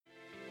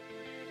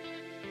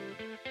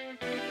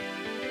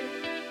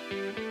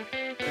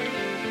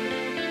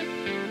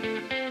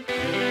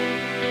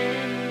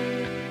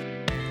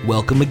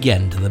Welcome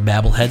again to the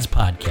Babbleheads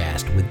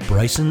podcast with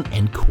Bryson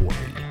and Corey.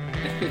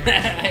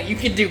 You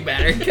can do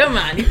better. Come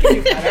on, you can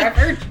do better. I've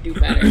heard you do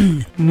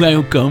better.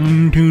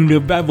 Welcome to the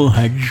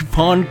Babbleheads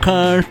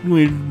podcast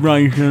with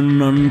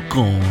Bryson and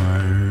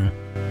Corey.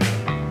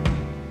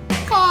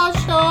 Car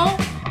show.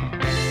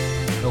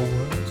 The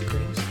world's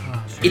greatest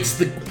car show.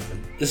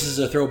 This is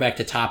a throwback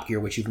to Top Gear,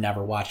 which you've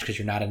never watched because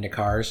you're not into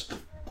cars.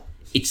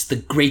 It's the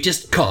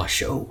greatest car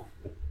show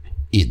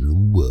in the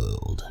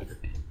world.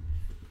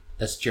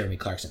 That's Jeremy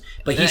Clarkson.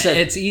 But he said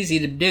it's easy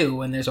to do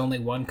when there's only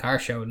one car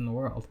show in the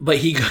world. But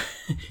he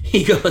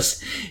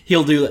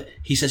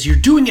says, you're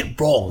doing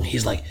it wrong.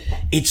 He's like,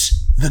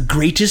 it's the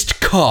greatest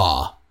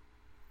car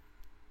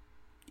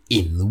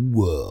in the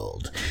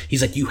world.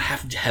 He's like, you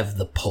have to have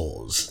the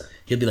pause.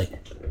 He'll be like,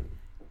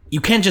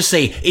 you can't just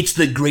say, it's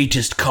the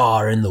greatest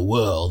car in the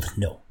world.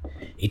 No,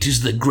 it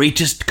is the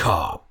greatest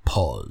car,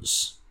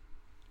 pause,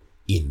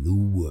 in the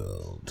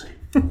world.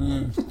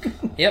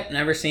 Yep,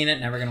 never seen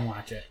it, never gonna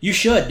watch it. You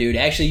should, dude.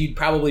 Actually, you'd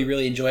probably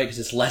really enjoy it because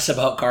it's less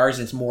about cars.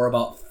 It's more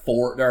about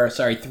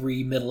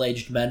three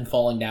middle-aged men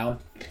falling down,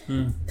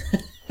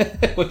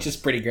 which is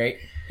pretty great.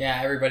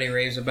 Yeah, everybody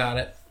raves about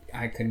it.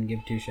 I couldn't give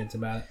two shits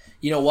about it.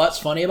 You know what's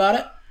funny about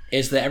it?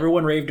 Is that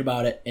everyone raved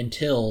about it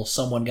until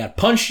someone got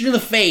punched in the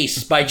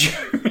face by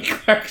Jeremy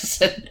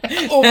Clarkson.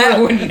 That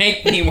would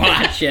make me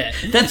watch it.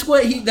 That's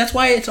why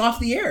it's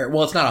off the air.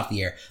 Well, it's not off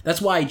the air. That's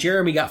why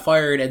Jeremy got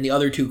fired and the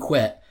other two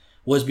quit.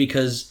 Was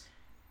because,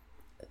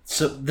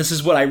 so this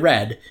is what I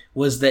read,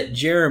 was that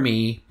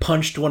Jeremy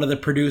punched one of the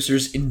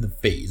producers in the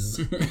face.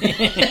 In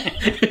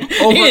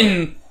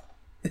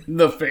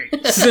the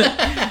face.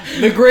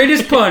 The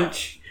greatest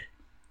punch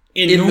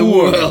in the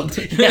world.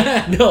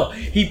 Yeah, no,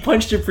 he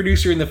punched a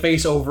producer in the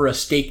face over a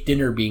steak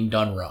dinner being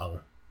done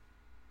wrong.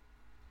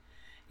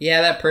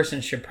 Yeah, that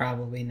person should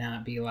probably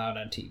not be allowed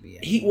on TV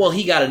anymore.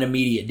 He got an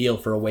immediate deal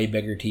for a way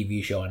bigger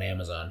TV show on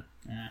Amazon.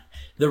 Yeah.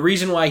 The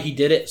reason why he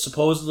did it,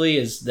 supposedly,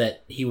 is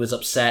that he was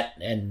upset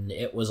and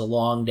it was a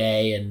long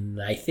day,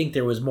 and I think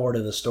there was more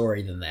to the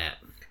story than that.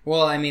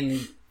 Well, I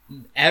mean,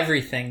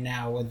 everything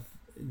now with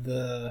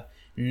the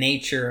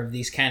nature of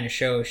these kind of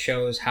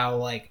shows how,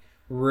 like,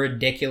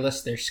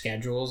 ridiculous their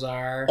schedules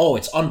are. Oh,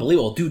 it's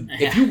unbelievable. Dude,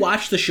 if you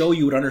watch the show,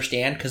 you would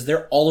understand, because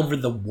they're all over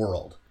the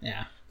world.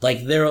 Yeah.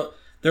 Like,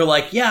 they're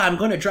like, yeah, I'm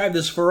going to drive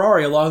this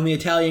Ferrari along the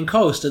Italian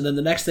coast, and then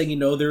the next thing you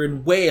know, they're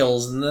in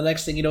Wales, and the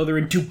next thing you know, they're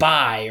in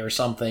Dubai or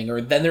something, or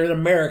then they're in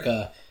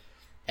America,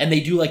 and they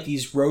do, like,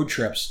 these road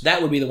trips.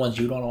 That would be the ones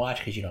you'd want to watch,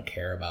 because you don't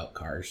care about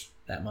cars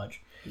that much.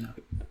 No.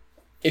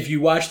 If you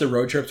watch the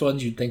road trips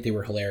ones, you'd think they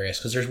were hilarious,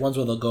 because there's ones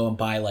where they'll go and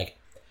buy, like,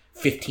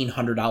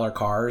 $1,500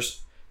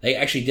 cars. They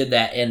actually did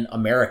that in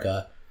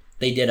America.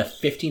 They did a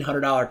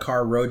 $1,500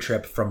 car road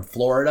trip from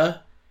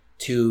Florida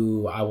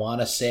to, I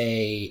want to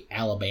say,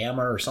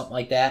 Alabama or something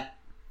like that.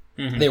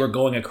 Mm-hmm. They were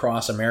going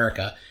across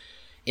America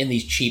in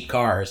these cheap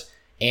cars.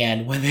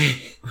 And when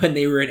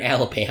they were in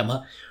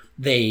Alabama,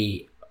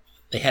 they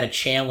had a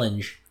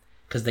challenge,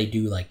 because they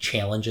do, like,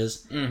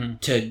 challenges,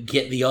 to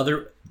get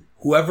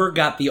whoever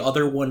got the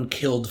other one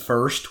killed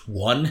first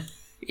won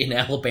in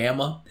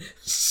Alabama.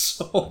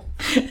 So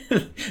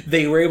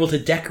they were able to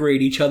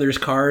decorate each other's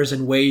cars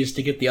in ways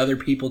to get the other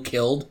people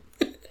killed.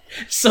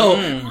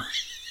 So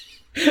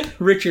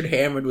Richard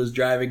Hammond was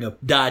driving a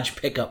Dodge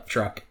pickup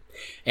truck,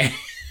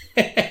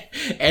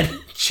 and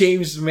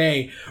James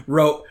May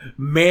wrote,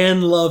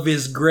 "Man, love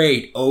is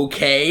great,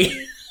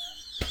 okay?"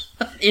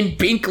 in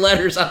pink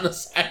letters on the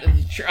side of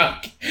the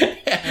truck.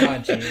 Oh,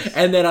 geez.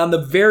 And then on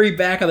the very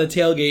back of the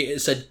tailgate, it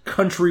said,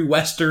 "Country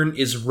Western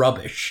is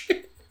rubbish."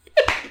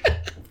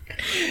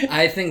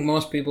 I think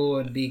most people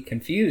would be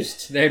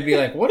confused. They'd be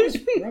like, what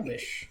is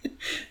rubbish?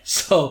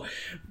 So,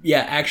 yeah,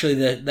 actually,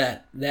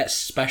 that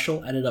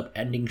special ended up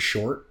ending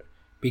short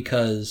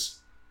because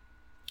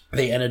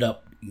they ended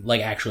up,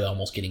 like, actually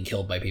almost getting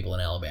killed by people in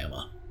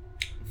Alabama.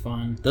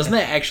 Fun. Doesn't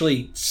that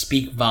actually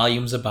speak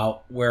volumes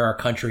about where our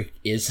country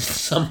is in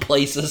some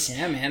places?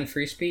 Yeah, man,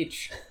 free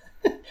speech.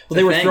 Well,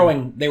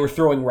 they were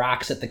throwing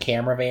rocks at the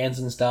camera vans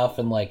and stuff,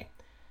 and, like,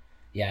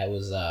 yeah, it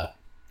was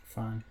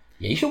fun.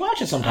 Yeah, you should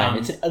watch it sometime.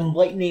 It's an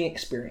enlightening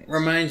experience.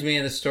 Reminds me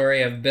of the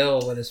story of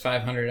Bill with his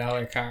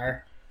 $500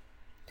 car.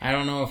 I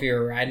don't know if you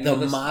were riding the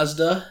with us.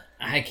 Mazda.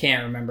 I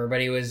can't remember,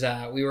 but he was.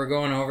 We were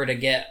going over to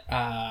get.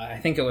 I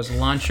think it was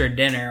lunch or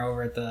dinner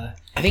over at the.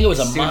 I think it was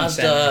a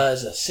Mazda. Center.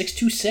 Is it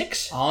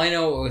 626? All I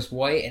know, it was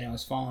white and it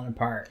was falling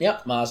apart.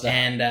 Yep, Mazda.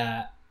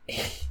 And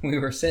we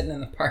were sitting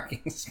in the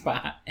parking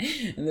spot,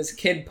 and this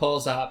kid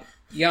pulls up,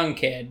 young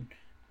kid,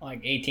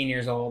 like 18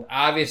 years old.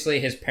 Obviously,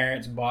 his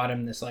parents bought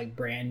him this, like,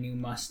 brand new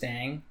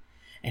Mustang,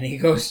 and he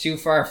goes too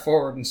far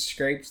forward and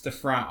scrapes the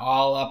front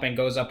all up and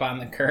goes up on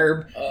the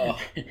curb. Oh.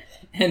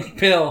 And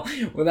Bill,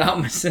 without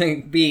missing a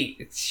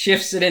beat,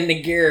 shifts it into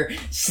gear,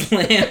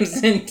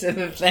 slams into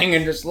the thing,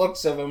 and just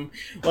looks at him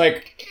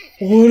like,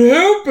 what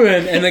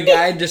happened? And the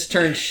guy just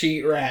turns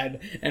sheet red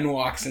and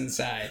walks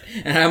inside.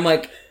 And I'm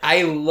like,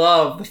 I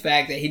love the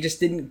fact that he just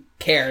didn't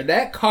care.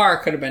 That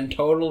car could have been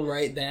totaled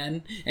right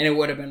then, and it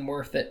would have been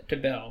worth it to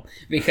Bill,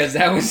 because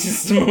that was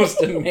just the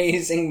most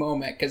amazing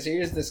moment. Because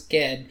here's this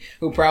kid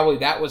who probably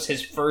that was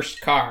his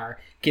first car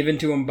given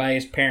to him by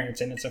his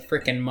parents, and it's a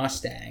freaking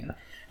Mustang.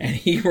 And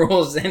he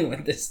rolls in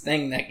with this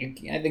thing that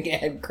I think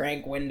it had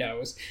crank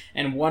windows,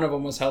 and one of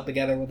them was held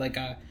together with like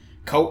a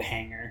coat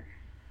hanger.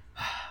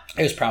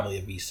 It was probably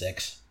a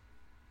V6.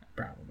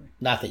 Probably.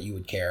 Not that you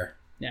would care.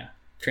 Yeah,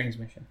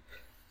 transmission.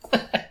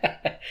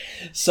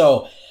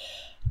 So,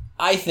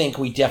 I think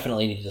we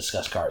definitely need to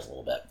discuss cars a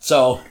little bit.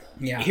 So,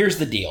 Here's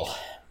the deal.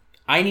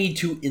 I need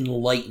to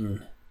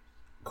enlighten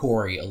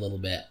Corey a little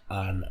bit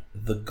on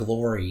the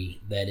glory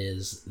that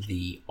is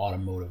the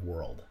automotive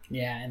world.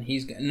 Yeah, and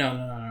he's...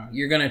 No.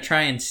 You're going to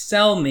try and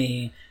sell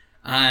me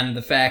on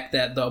the fact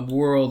that the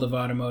world of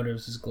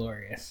automotives is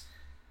glorious.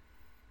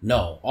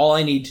 No, all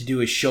I need to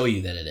do is show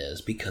you that it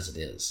is, because it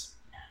is.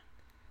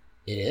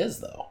 It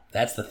is, though.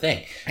 That's the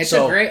thing. It's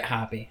a great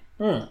hobby.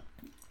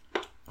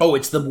 Oh,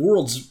 it's the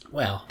world's...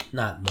 Well,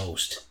 not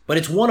most. But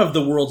it's one of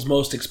the world's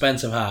most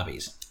expensive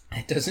hobbies.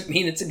 It doesn't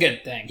mean it's a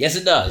good thing. Yes,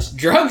 it does.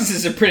 Drugs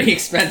is a pretty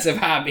expensive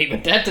hobby,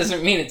 but that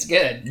doesn't mean it's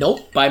good.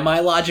 Nope. By my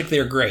logic,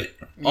 they're great.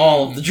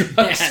 All of the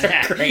drugs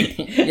are great.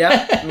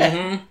 Yep.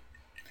 Mm-hmm.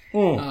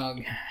 Oh,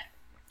 God.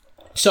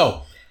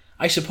 So,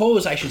 I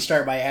suppose I should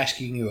start by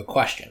asking you a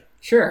question.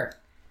 Sure.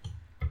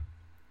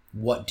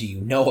 What do you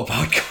know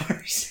about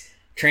cars?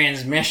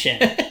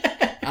 Transmission.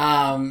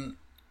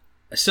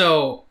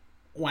 So,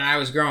 when I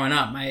was growing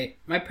up, my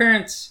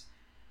parents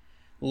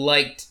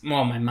liked...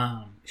 Well, my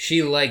mom.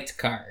 She liked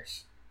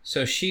cars.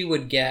 So she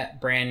would get a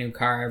brand new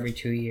car every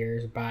 2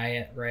 years, buy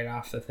it right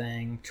off the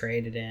thing,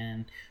 trade it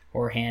in,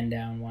 or hand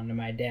down one to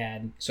my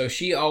dad. So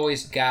she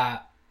always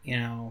got,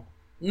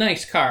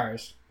 nice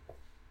cars.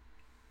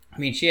 I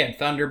mean, she had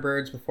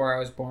Thunderbirds before I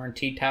was born,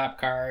 T-top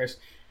cars,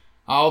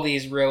 all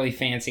these really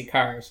fancy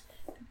cars.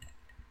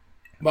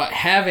 But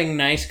having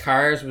nice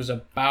cars was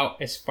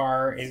about as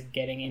far as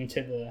getting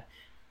into the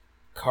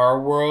car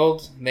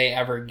world they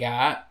ever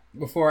got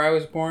before I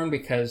was born,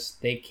 because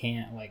they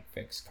can't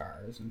fix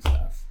cars and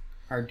stuff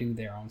or do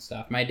their own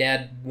stuff. My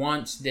dad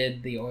once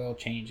did the oil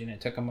change and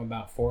it took him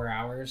about 4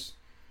 hours.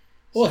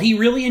 Well, he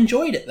really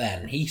enjoyed it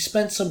then. He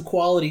spent some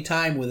quality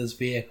time with his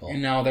vehicle.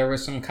 And no, there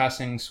was some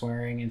cussing,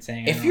 swearing, and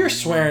saying... If you're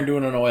swearing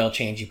doing an oil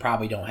change, you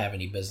probably don't have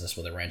any business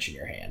with a wrench in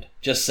your hand.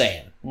 Just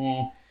saying.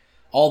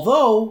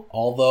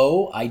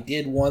 Although I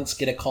did once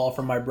get a call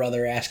from my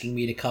brother asking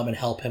me to come and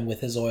help him with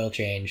his oil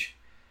change.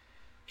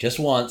 Just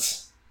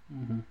once.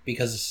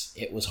 Because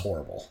it was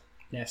horrible.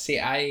 Yeah, see,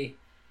 I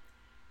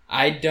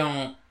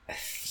don't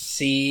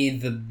see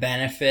the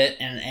benefit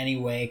in any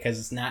way, because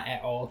it's not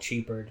at all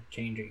cheaper to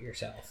change it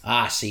yourself.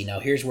 See,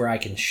 now here's where I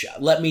can...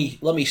 Let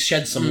me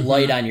shed some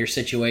light on your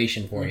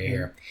situation for you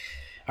here.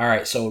 All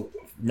right, so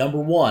number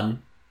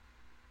one,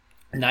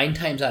 9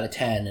 times out of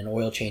 10, an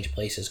oil change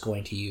place is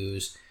going to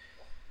use,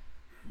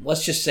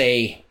 let's just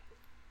say,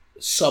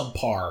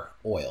 subpar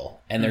oil,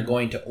 and they're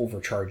going to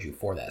overcharge you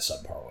for that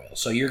subpar oil.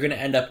 So you're going to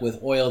end up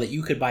with oil that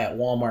you could buy at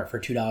Walmart for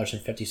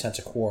 $2.50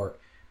 a quart,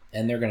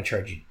 and they're going to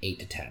charge you 8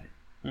 to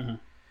 10.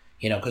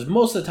 Because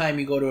most of the time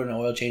you go to an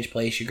oil change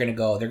place, they're going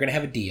to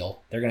have a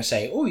deal. They're going to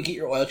say, oh, you get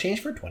your oil change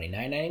for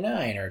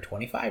 $29.99 or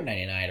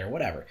 $25.99 or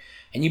whatever.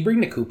 And you bring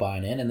the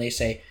coupon in, and they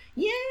say,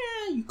 yeah,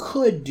 you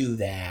could do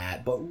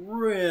that, but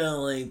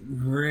really,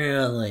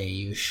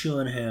 you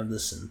should have the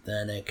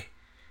synthetic.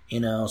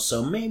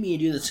 So maybe you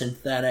do the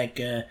synthetic,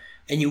 and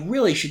you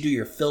really should do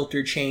your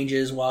filter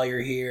changes while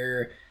you're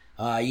here.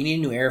 You need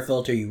a new air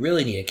filter. You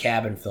really need a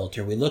cabin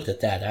filter. We looked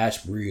at that.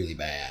 That's really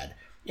bad.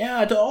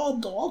 Yeah,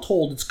 all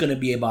told, it's going to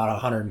be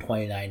about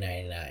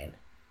 $129.99.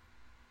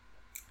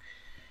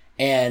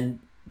 And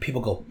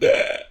people go,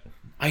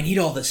 I need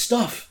all this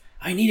stuff.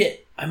 I need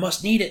it. I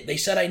must need it. They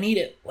said I need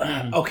it.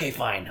 Okay,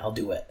 fine. I'll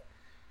do it.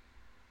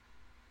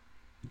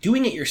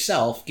 Doing it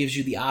yourself gives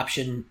you the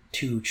option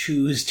to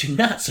choose to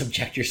not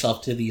subject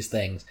yourself to these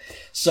things.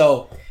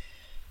 So,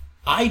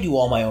 I do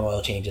all my own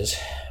oil changes.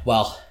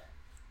 Well,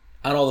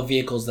 on all the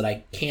vehicles that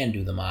I can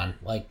do them on.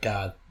 Like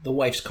the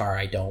wife's car,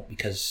 I don't,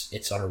 because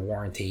it's under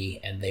warranty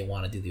and they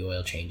want to do the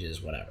oil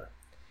changes, whatever.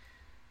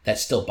 That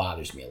still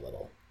bothers me a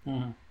little.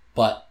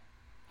 But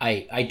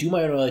I do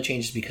my own oil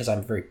changes because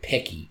I'm very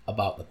picky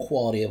about the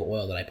quality of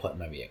oil that I put in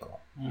my vehicle.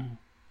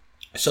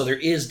 So there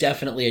is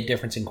definitely a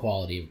difference in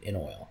quality in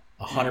oil.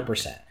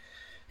 100%.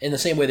 In the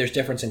same way there's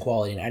difference in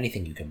quality in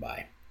anything you can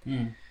buy.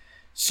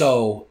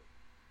 So,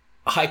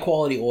 high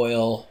quality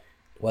oil,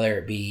 whether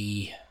it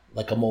be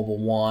like a Mobil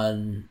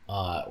 1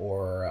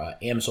 or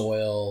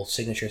AMSOIL,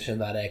 Signature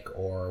Synthetic,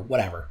 or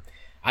whatever.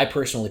 I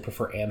personally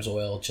prefer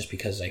AMSOIL just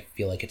because I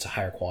feel like it's a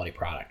higher quality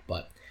product.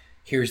 But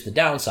here's the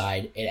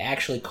downside. It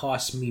actually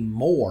costs me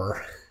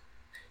more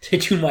to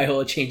do my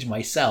oil change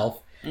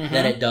myself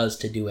than it does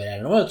to do it at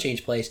an oil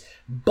change place.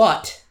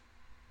 But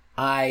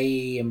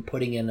I am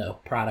putting in a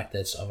product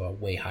that's of a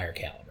way higher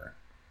caliber.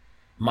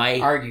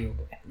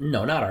 Arguably.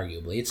 No, not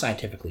arguably. It's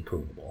scientifically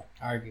provable.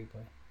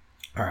 Arguably.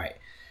 All right.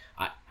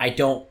 I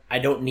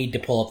don't need to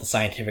pull up the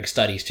scientific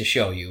studies to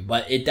show you,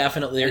 but there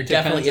definitely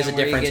is a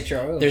difference.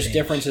 There's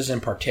differences in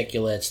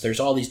particulates. There's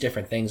all these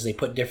different things. They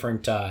put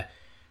different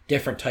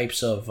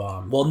types of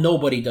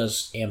nobody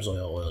does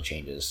AMSOIL oil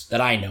changes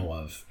that I know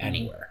of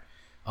anywhere.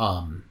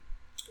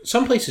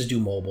 Some places do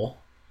Mobil,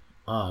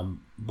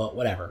 but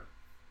whatever.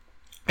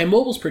 And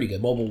Mobil's pretty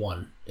good. Mobil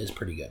 1 is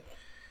pretty good.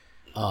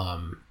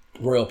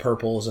 Royal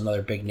Purple is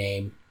another big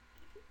name.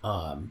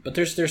 But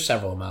there's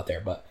several of them out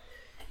there. But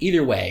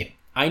either way,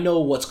 I know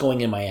what's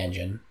going in my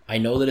engine. I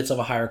know that it's of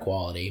a higher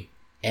quality.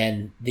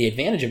 And the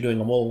advantage of doing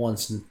a Mobil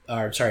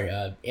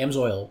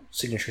AMSOIL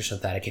Signature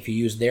Synthetic, if you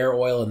use their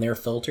oil and their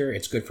filter,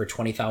 it's good for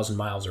 20,000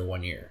 miles or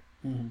 1 year.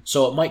 Mm-hmm.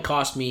 So it might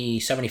cost me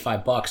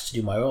 $75 to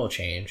do my oil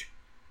change,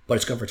 but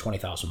it's good for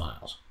 20,000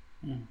 miles.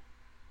 Mm.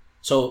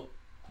 So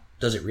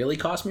does it really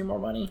cost me more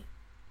money?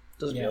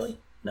 Does it really?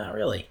 Not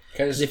really.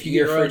 Because if you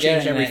get oil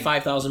change every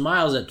 5,000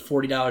 miles at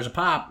 $40 a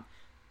pop,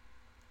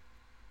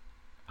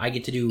 I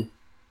get to do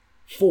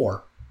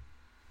 4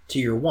 to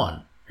your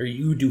 1, or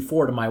you do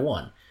 4 to my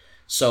 1.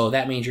 So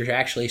that means you're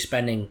actually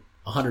spending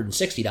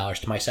 $160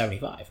 to my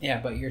 $75.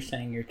 Yeah, but you're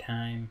saying your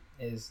time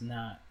is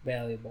not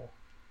valuable.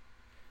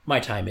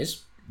 My time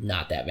is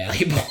not that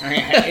valuable.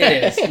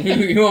 It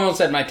is. You almost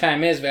said my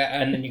time is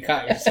valuable, and then you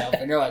caught yourself,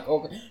 and you're like,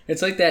 oh,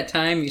 it's like that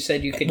time you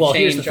said you could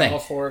change all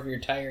 4 of your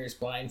tires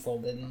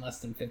blindfolded in less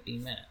than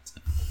 15 minutes.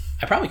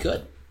 I probably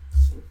could.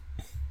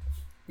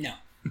 No.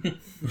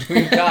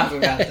 We talked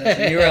about this,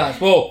 and you were like,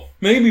 well,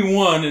 maybe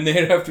 1, and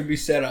they'd have to be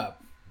set up.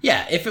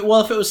 Yeah, if it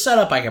was set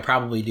up, I could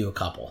probably do a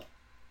couple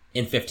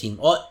in 15.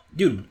 Well,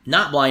 dude,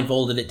 not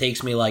blindfolded, it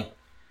takes me like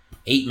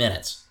 8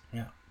 minutes.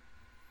 Yeah.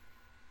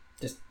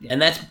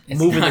 And that's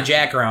moving the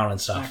jack around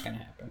and stuff. It's not going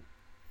to happen.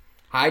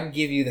 I'd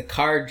give you the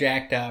car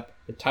jacked up,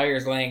 the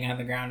tires laying on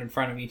the ground in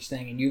front of each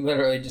thing, and you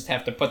literally just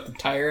have to put the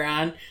tire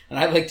on, and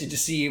I'd like to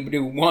just see you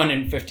do 1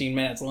 in 15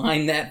 minutes.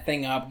 Line that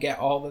thing up, get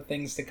all the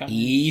things to come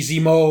Easy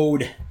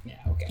mode. Yeah,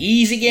 okay.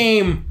 Easy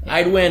game. Yeah.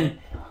 I'd win.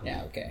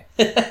 Yeah, okay.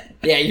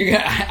 Yeah, you're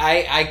gonna.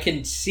 I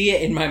can see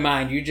it in my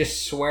mind. You're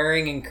just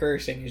swearing and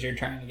cursing as you're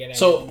trying to get everything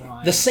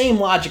So the same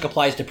logic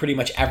applies to pretty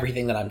much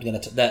everything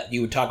that that you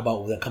would talk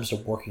about when it comes to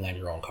working on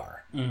your own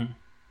car. Mm-hmm.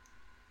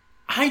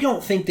 I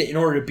don't think that in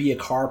order to be a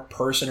car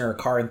person or a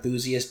car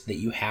enthusiast that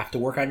you have to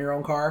work on your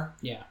own car.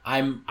 Yeah,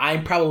 I'm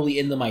probably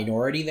in the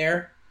minority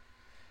there.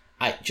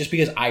 Just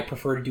because I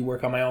prefer to do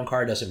work on my own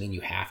car doesn't mean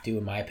you have to,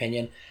 in my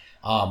opinion.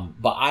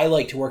 But I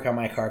like to work on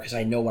my car because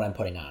I know what I'm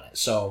putting on it.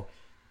 So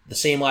the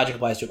same logic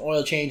applies to an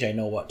oil change. I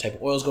know what type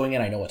of oil is going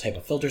in. I know what type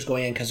of filter's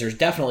going in because there's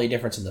definitely a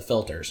difference in the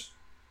filters.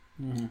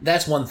 Mm-hmm.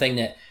 That's one thing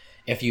that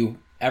if you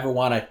ever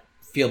want to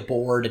feel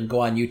bored and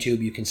go on YouTube,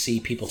 you can see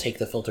people take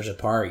the filters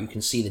apart. You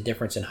can see the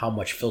difference in how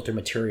much filter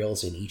material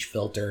is in each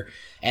filter.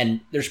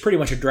 And there's pretty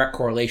much a direct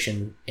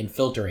correlation in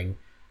filtering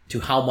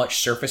to how much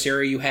surface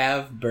area you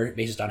have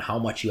based on how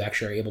much you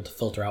actually are able to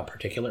filter out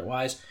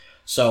particulate-wise.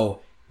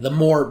 So the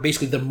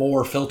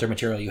more filter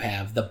material you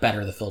have, the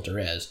better the filter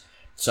is.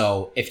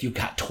 So if you've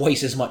got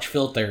twice as much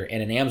filter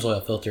in an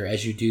AMSOIL filter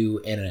as you do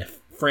in a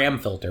Fram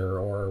filter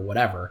or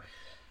whatever,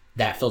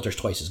 that filter's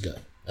twice as good,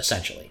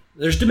 essentially.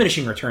 There's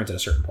diminishing returns at a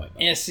certain point.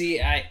 Yeah,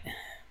 see,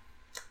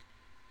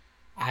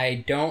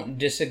 I don't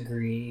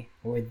disagree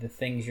with the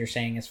things you're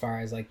saying as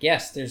far as, like,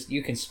 yes,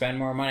 you can spend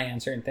more money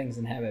on certain things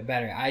and have it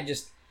better. I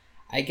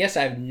guess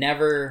I've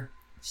never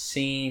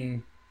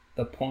seen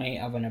the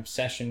point of an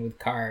obsession with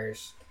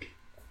cars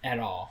at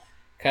all.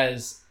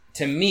 Because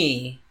to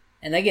me...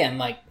 And again,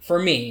 like, for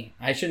me,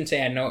 I shouldn't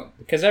say I know,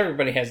 because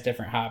everybody has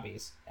different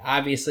hobbies.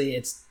 Obviously,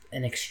 it's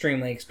an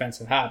extremely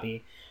expensive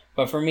hobby.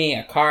 But for me,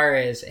 a car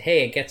is,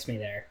 hey, it gets me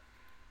there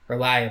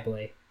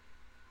reliably.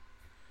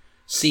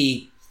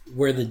 See,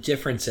 where the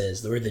difference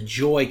is, where the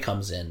joy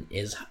comes in,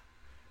 is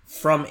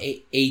from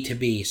A to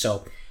B.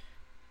 So,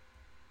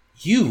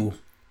 you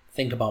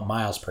think about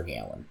miles per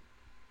gallon.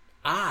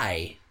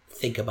 I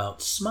think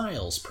about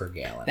smiles per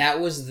gallon. That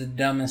was the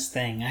dumbest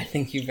thing I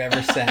think you've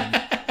ever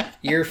said.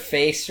 Your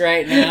face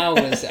right now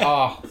was,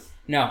 oh,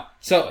 no.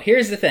 So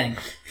here's the thing.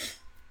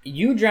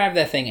 You drive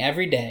that thing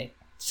every day,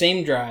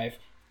 same drive.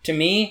 To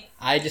me,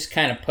 I just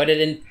kind of put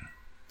it in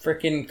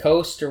freaking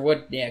coast or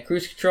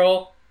cruise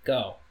control,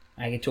 go.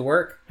 I get to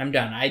work, I'm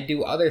done. I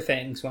do other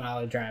things when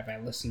I drive. I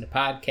listen to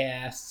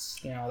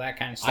podcasts, that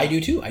kind of stuff. I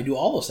do too. I do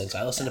all those things.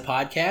 I listen to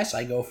podcasts.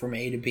 I go from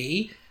A to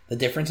B. The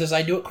difference is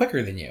I do it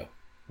quicker than you.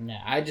 Yeah,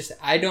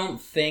 I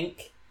don't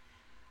think...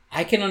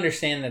 I can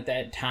understand that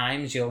at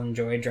times you'll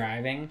enjoy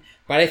driving,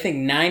 but I think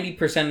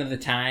 90% of the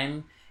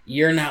time,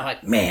 you're not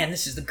like, man,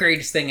 this is the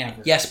greatest thing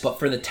ever. Yes, but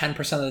for the 10%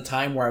 of the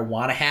time where I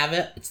want to have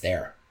it, it's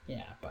there.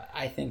 Yeah, but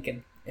I think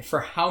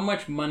for how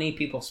much money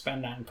people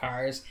spend on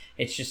cars,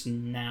 it's just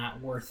not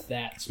worth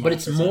that. But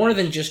it's more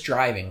than just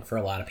driving for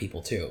a lot of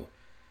people, too.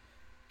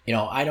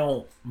 I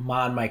don't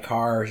mod my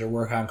cars or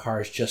work on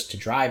cars just to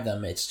drive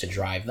them. It's to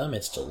drive them.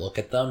 It's to look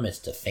at them. It's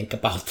to think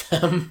about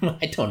them.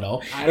 I don't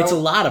know. It's a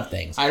lot of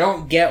things. I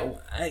don't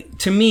get...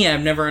 To me,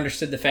 I've never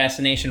understood the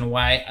fascination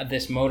why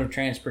this mode of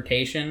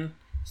transportation,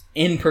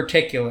 in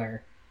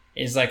particular,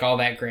 is like all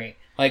that great.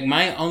 Like,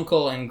 my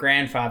uncle and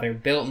grandfather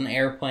built an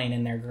airplane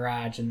in their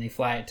garage, and they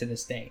fly it to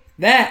this day.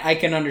 That I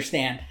can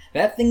understand.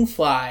 That thing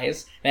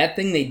flies. That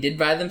thing they did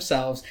by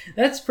themselves.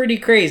 That's pretty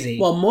crazy.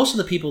 Well, most of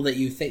the people that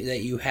you think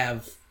that you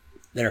have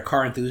that are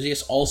car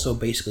enthusiasts also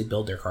basically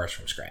build their cars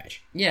from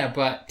scratch. Yeah,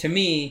 but to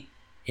me...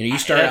 You know,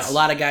 a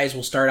lot of guys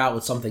will start out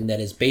with something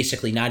that is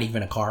basically not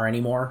even a car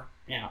anymore.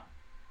 Yeah.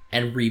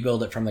 And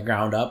rebuild it from the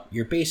ground up.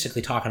 You're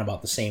basically talking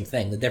about the same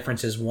thing. The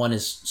difference is one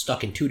is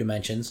stuck in 2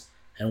 dimensions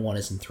and one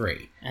is in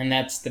 3. And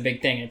that's the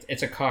big thing.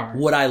 It's a car.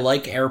 Would I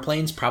like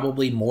airplanes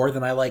probably more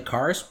than I like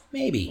cars?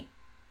 Maybe.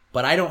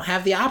 But I don't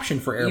have the option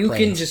for airplanes.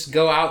 You can just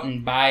go out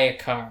and buy a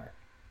car.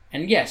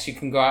 And yes, you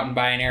can go out and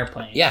buy an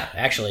airplane. Yeah,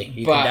 actually.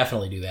 You can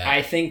definitely do that.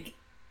 I think,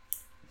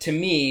 to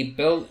me,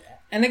 build...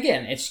 And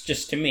again, it's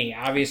just to me.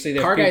 Obviously,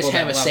 there's car people guys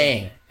have that a love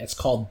saying. it. It's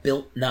called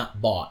 "built,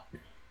 not bought."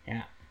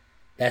 Yeah,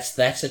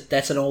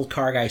 that's an old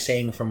car guy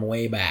saying from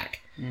way back.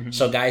 Mm-hmm.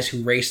 So guys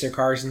who race their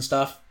cars and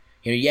stuff,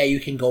 you know, yeah,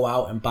 you can go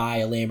out and buy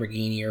a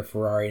Lamborghini or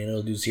Ferrari and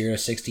it'll do 0 to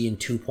 60 in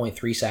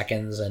 2.3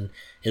 seconds and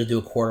it'll do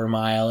a quarter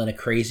mile in a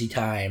crazy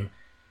time.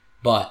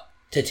 But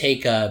to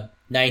take a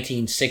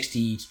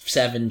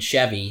 1967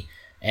 Chevy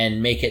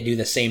and make it do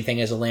the same thing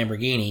as a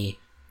Lamborghini,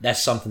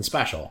 that's something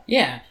special.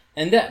 Yeah.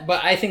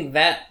 But I think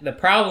that the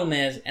problem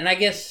is, and I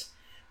guess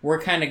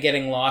we're kind of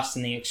getting lost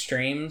in the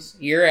extremes.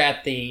 You're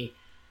at the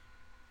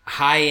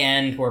high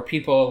end where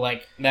people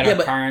like that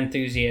are car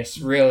enthusiasts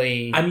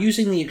really. I'm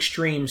using the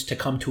extremes to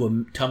come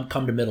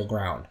to middle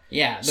ground.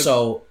 Yeah.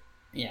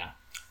 Yeah.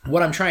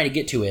 What I'm trying to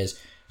get to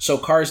is, so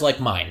cars like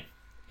mine,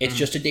 it's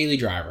just a daily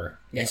driver.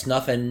 Yeah. It's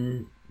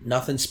nothing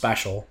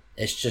special.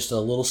 It's just a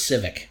little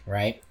Civic,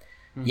 right?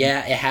 Mm-hmm.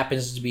 Yeah, it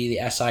happens to be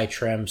the SI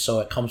trim, so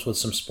it comes with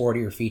some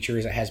sportier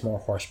features. It has more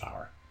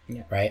horsepower,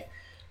 right?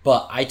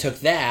 But I took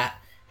that,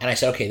 and I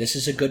said, okay, this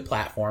is a good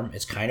platform.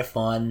 It's kind of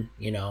fun,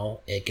 you know.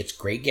 It gets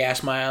great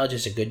gas mileage.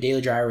 It's a good daily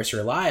driver. It's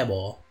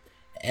reliable,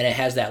 and it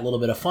has that little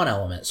bit of fun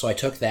element. So I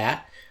took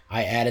that.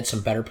 I added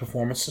some better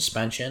performance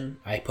suspension.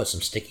 I put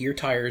some stickier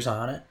tires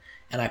on it,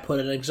 and I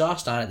put an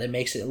exhaust on it that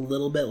makes it a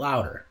little bit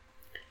louder.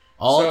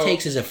 All it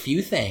takes is a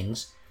few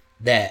things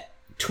that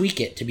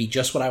tweak it to be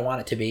just what I want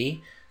it to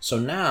be. So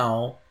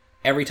now,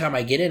 every time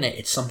I get in it,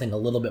 it's something a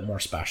little bit more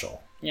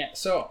special. Yeah,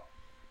 so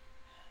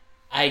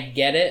I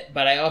get it,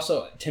 but I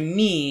also, to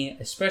me,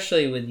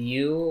 especially with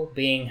you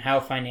being how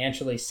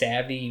financially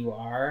savvy you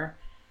are,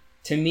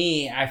 to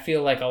me, I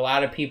feel like a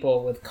lot of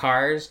people with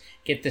cars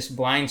get this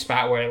blind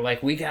spot where,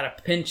 like, we gotta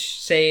pinch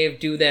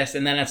save, do this,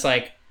 and then it's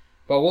like,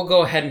 but we'll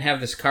go ahead and have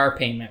this car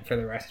payment for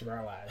the rest of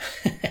our lives.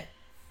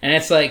 And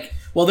it's like...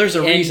 Well, there's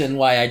a reason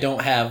why I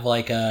don't have,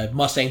 like, a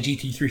Mustang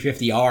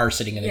GT350R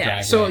sitting in the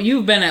driveway. So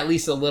you've been at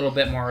least a little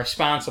bit more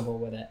responsible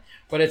with it.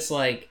 But it's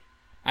like,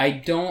 I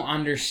don't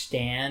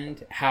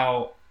understand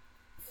how...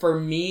 For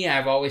me,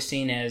 I've always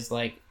seen it as,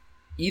 like,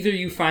 either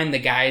you find the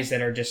guys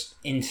that are just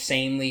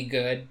insanely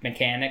good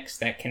mechanics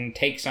that can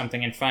take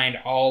something and find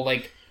all,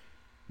 like,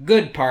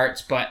 good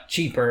parts, but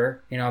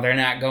cheaper. You know, they're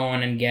not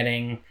going and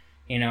getting,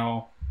 you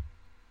know...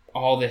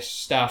 all this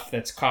stuff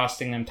that's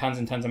costing them tons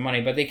and tons of money,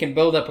 but they can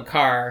build up a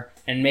car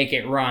and make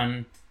it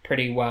run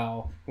pretty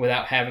well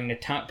without having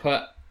to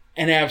put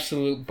an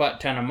absolute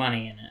butt ton of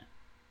money in it.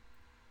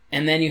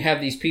 And then you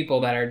have these people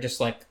that are just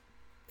like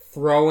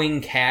throwing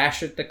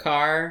cash at the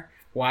car,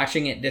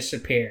 watching it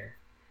disappear.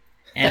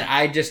 And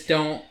I just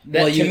don't...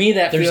 to me,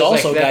 that there's feels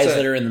also like guys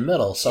that are in the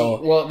middle.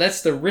 So well,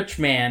 that's the rich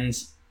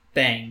man's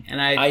thing.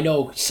 And I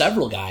know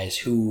several guys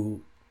who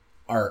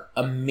are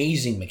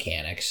amazing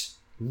mechanics,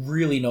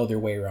 really know their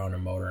way around a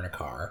motor in a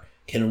car,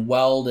 can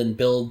weld and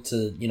build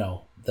to, you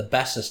know, the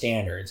best of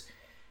standards,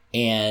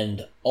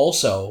 and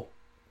also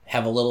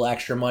have a little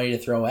extra money to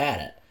throw at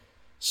it.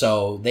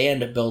 So they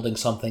end up building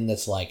something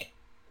that's like,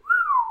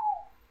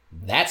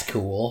 that's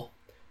cool.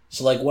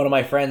 So like one of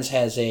my friends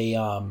has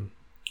a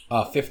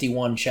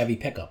 51 Chevy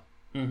pickup,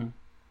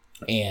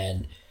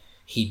 and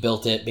he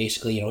built it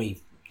basically, you know,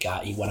 he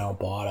went out and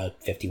bought a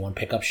 51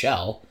 pickup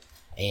shell,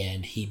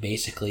 and he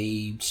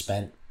basically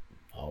spent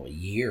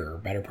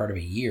better part of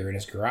a year in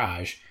his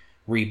garage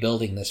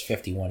rebuilding this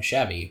 51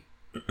 Chevy.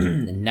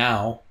 And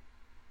now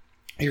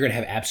you're going to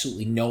have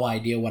absolutely no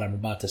idea what I'm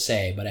about to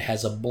say, but it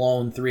has a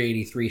blown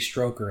 383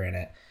 stroker in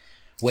it,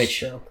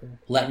 which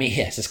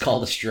it's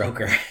called a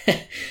stroker.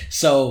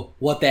 So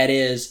what that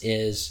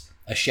is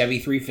a Chevy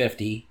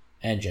 350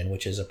 engine,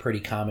 which is a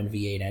pretty common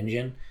V8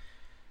 engine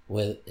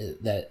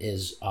that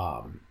is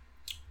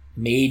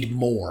made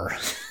more.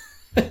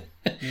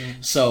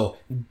 So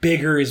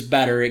bigger is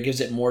better. It gives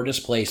it more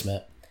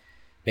displacement,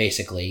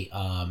 basically,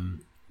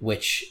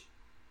 which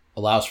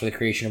allows for the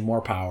creation of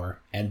more power.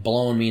 And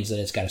blown means that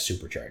it's got a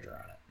supercharger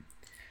on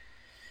it.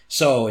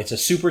 So it's a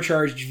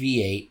supercharged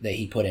V8 that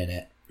he put in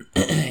it,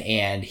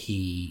 and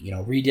he, you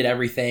know, redid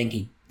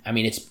everything.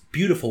 It's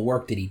beautiful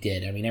work that he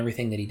did. I mean,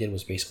 everything that he did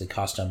was basically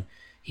custom.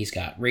 He's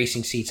got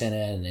racing seats in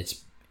it, and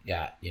it's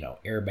got, you know,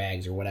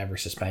 airbags or whatever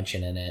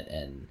suspension in it,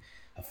 and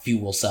a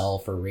fuel cell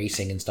for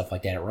racing and stuff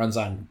like that. It runs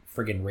on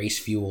friggin' race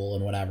fuel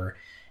and whatever.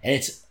 And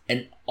it's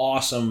an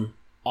awesome,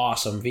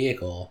 awesome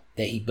vehicle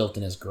that he built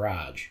in his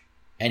garage.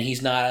 And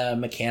he's not a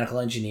mechanical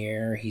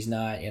engineer. He's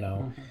not,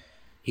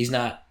 he's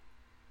not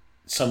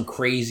some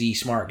crazy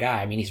smart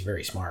guy. I mean, he's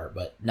very smart,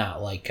 but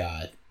not like,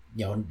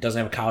 doesn't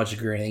have a college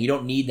degree or anything. You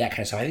don't need that kind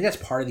of stuff. I think that's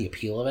part of the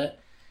appeal of it,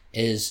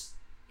 is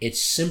it's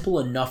simple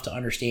enough to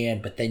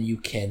understand, but then you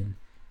can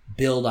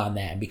build on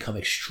that and become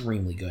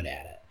extremely good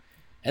at it.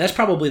 And that's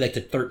probably like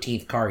the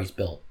 13th car he's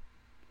built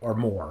or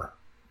more,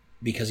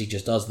 because he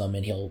just does them,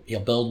 and he'll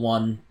build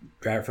one,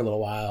 drive it for a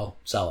little while,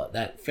 sell it.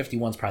 That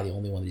 51's probably the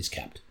only one that he's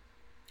kept.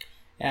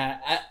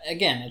 Yeah,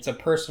 again, it's a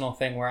personal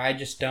thing where I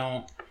just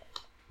don't...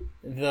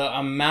 The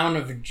amount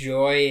of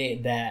joy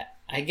that...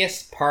 I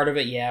guess part of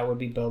it, would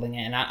be building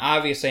it. And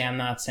obviously, I'm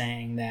not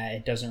saying that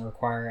it doesn't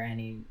require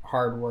any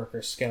hard work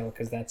or skill,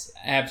 because that's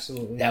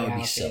absolutely... That would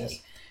be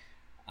silly.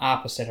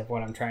 Opposite of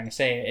what I'm trying to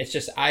say. It's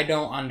just, I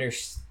don't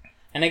understand...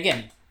 And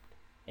again,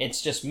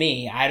 it's just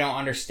me. I don't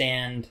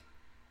understand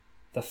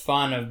the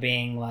fun of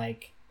being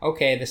like,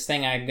 okay, this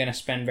thing I'm going to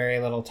spend very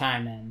little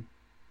time in.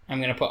 I'm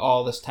going to put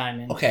all this time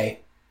in. Okay.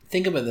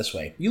 Think of it this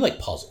way. You like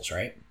puzzles,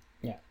 right?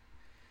 Yeah.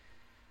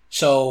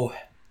 So,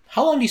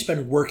 how long do you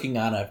spend working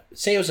on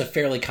say it was a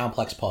fairly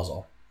complex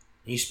puzzle.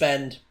 You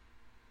spend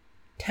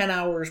 10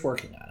 hours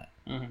working on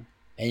it.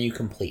 And you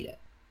complete it.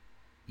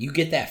 You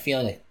get that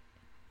feeling like,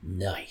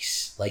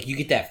 nice. Like, you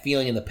get that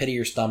feeling in the pit of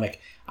your stomach,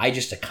 I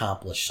just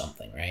accomplished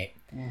something, right?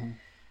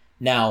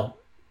 Now,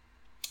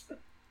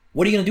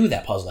 what are you going to do with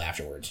that puzzle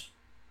afterwards?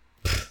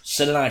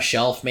 Sit it on a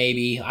shelf,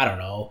 maybe. I don't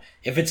know.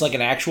 If it's like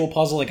an actual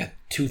puzzle, like a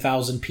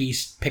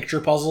 2,000-piece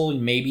picture puzzle,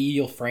 maybe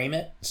you'll frame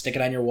it, stick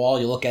it on your wall,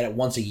 you look at it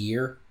once a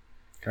year,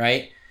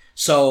 right?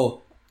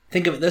 So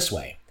think of it this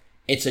way.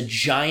 It's a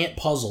giant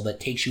puzzle that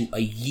takes you a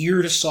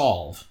year to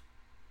solve,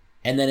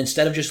 and then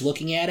instead of just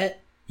looking at it,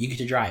 you get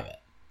to drive it.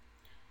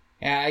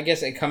 Yeah, I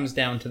guess it comes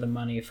down to the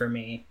money for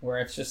me, where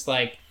it's just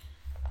like,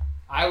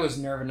 I was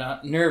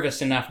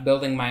nervous enough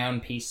building my own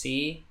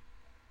PC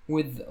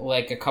with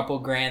like a couple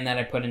grand that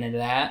I put into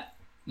that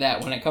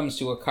when it comes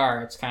to a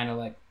car, it's kind of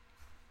like,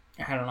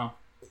 I don't know.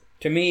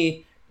 To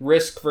me,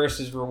 risk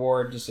versus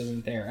reward just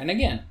isn't there. And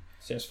again,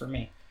 it's just for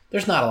me.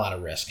 There's not a lot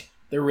of risk.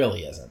 There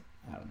really isn't.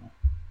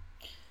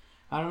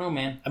 I don't know,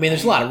 man. I mean,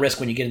 there's a lot of risk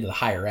when you get into the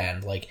higher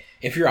end. Like,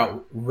 if you're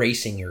out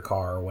racing your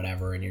car or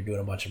whatever and you're doing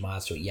a bunch of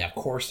mods to it, yeah, of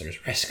course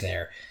there's risk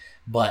there.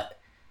 But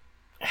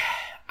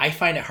I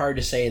find it hard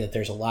to say that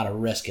there's a lot of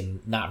risk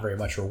and not very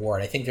much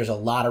reward. I think there's a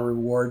lot of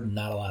reward and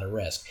not a lot of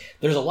risk.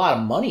 There's a lot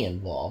of money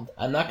involved.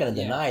 I'm not going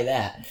to deny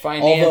that.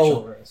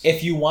 Financial risk.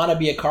 If you want to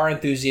be a car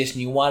enthusiast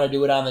and you want to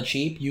do it on the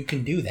cheap, you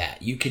can do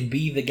that. You can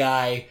be the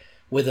guy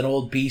with an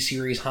old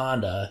B-Series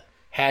Honda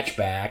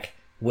hatchback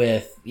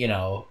with,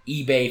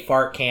 eBay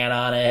fart can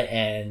on it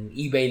and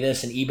eBay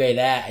this and eBay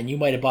that, and you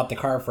might have bought the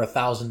car for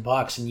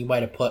 $1,000 and you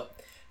might have put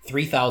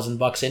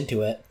 $3,000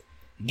 into it.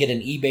 Get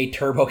an eBay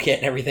turbo kit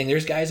and everything.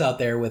 There's guys out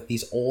there with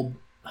these old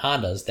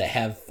Hondas that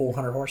have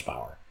 400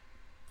 horsepower.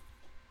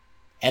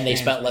 And they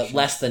spent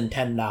less than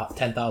 $10,000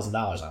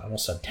 on it. I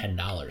almost said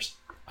 $10.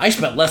 I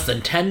spent less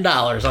than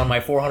 $10 on my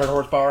 400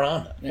 horsepower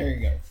Honda. There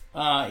you go.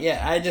 I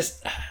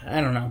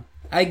don't know.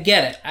 I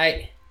get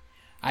it.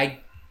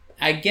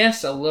 I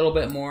guess a little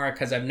bit more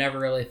because I've never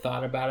really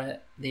thought about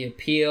it. The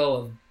appeal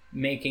of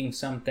making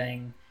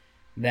something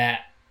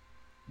that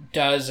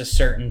does a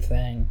certain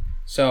thing.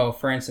 So,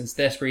 for instance,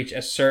 this reach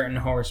a certain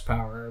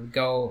horsepower,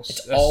 go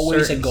it's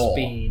always a goal.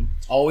 Speed.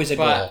 It's always a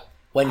goal.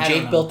 When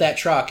Jake built that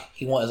truck,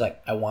 he was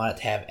like, I want it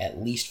to have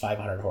at least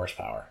 500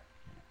 horsepower.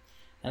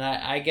 And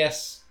I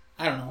guess,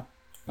 I don't know.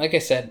 Like I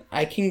said,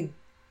 I can't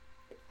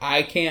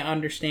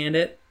understand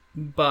it,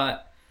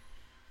 but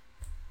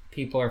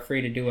people are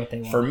free to do what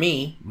they want. For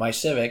me, my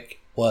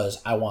Civic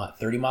was, I want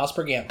 30 miles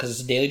per gallon, because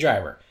it's a daily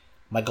driver.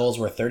 My goals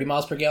were 30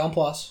 miles per gallon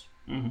plus.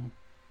 Mm-hmm.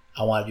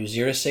 I want to do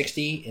 0 to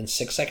 60 in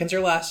 6 seconds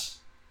or less.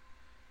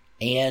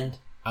 And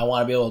I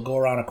want to be able to go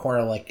around a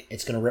corner like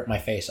it's going to rip my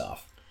face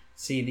off.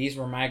 See, these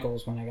were my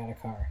goals when I got a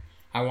car.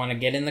 I want to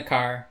get in the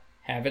car,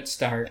 have it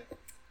start,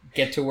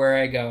 get to where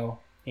I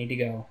need to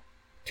go,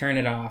 turn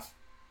it off,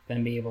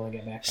 then be able to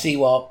get back. See,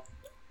 well,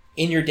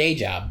 in your day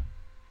job,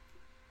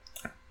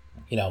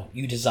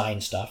 you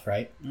design stuff,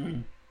 right?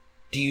 Mm.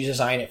 Do you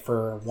design it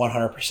for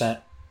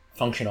 100%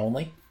 function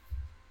only?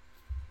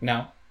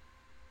 No.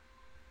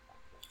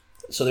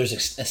 So there's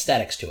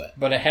aesthetics to it.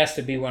 But it has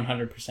to be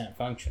 100%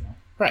 functional.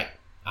 Right,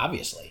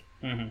 obviously.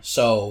 Mm-hmm.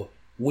 So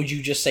would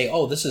you just say,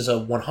 oh, this is a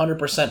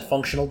 100%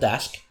 functional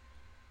desk.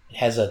 It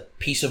has a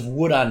piece of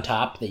wood on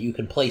top that you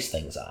can place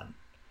things on.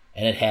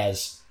 And it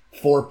has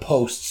 4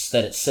 posts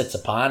that it sits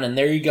upon, and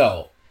there you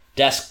go.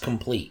 Desk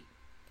complete.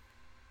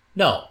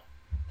 No,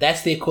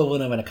 that's the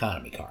equivalent of an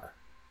economy car.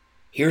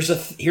 Here's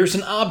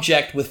an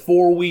object with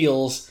 4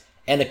 wheels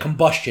and a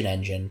combustion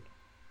engine.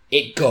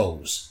 It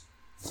goes.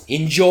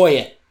 Enjoy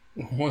it.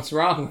 What's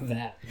wrong with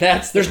that?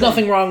 There's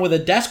nothing wrong with a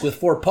desk with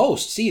 4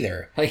 posts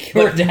either. Like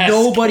your but desk.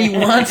 Nobody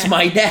wants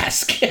my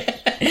desk.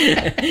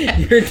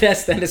 Your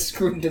desk that is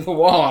screwed to the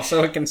wall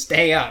so it can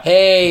stay up.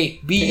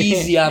 Hey, be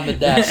easy on the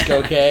desk,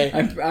 okay?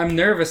 I'm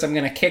nervous I'm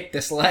going to kick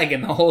this leg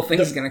and the whole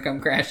thing's going to come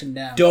crashing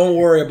down. Don't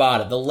worry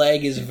about it. The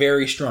leg is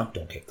very strong.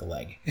 Don't kick the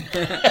leg.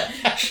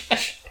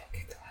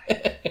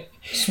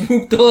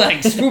 Swoop the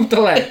leg. Swoop the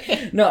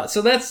leg. No,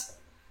 so that's...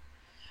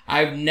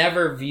 I've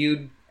never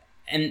viewed...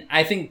 And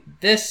I think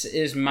this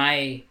is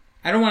my...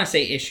 I don't want to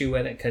say issue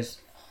with it because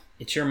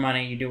it's your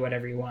money. You do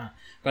whatever you want.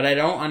 But I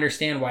don't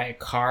understand why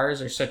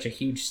cars are such a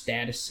huge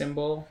status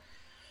symbol.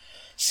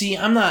 See,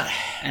 I'm not...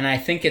 And I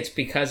think it's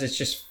because it's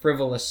just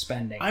frivolous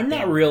spending. I'm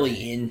not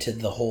really into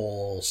the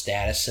whole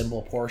status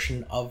symbol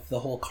portion of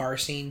the whole car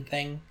scene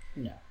thing.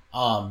 No.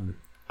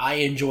 I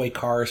enjoy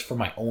cars for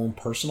my own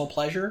personal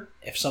pleasure.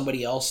 If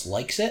somebody else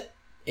likes it,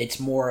 it's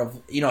more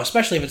of...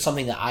 especially if it's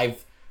something that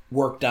I've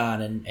worked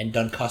on and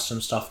done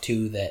custom stuff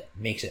to that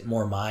makes it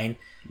more mine.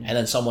 Mm-hmm. And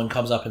then someone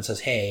comes up and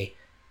says, hey,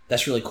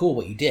 that's really cool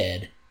what you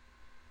did.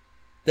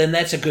 Then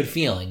that's a good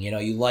feeling.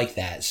 You like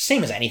that. It's the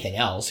same as anything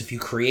else. If you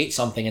create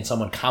something and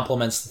someone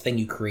compliments the thing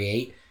you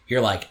create,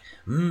 you're like,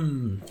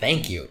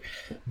 thank you.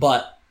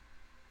 But,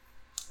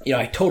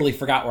 I totally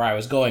forgot where I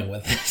was going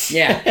with this.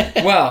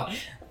 Yeah. Well,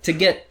 to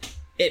get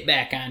it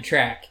back on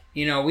track,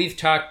 we've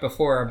talked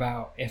before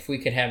about if we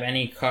could have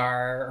any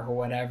car or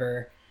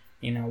whatever,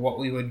 what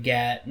we would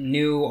get,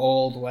 new,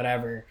 old,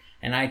 whatever.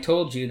 And I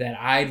told you that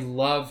I'd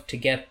love to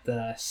get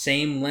the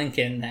same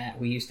Lincoln that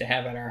we used to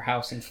have at our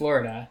house in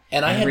Florida.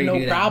 And I had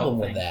no problem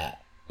with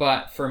that.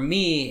 But for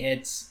me,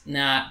 it's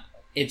not...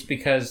 It's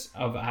because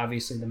of,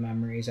 obviously, the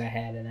memories I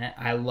had in it.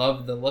 I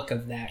love the look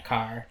of that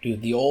car.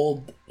 Dude, the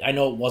old... I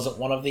know it wasn't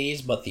one of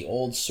these, but the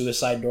old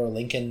suicide door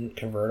Lincoln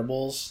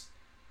convertibles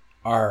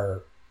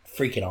are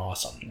freaking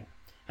awesome.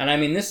 And I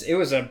mean, it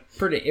was the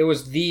first...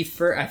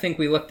 I think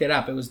we looked it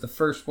up. It was the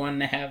first one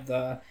to have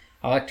the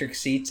electric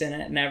seats in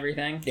it and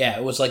everything. Yeah,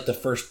 it was like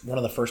one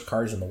of the first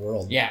cars in the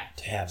world to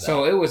have that.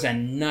 So it was a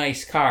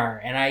nice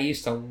car, and I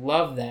used to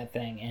love that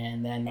thing.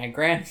 And then my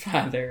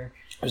grandfather...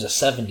 It was a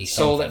 70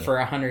 sold it for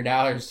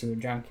 $100 to a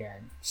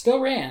junkyard.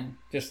 Still ran,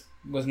 just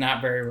was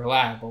not very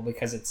reliable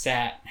because it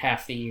sat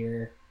half the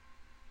year.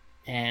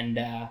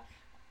 And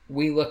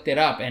we looked it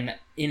up, and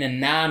in a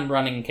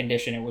non-running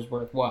condition, it was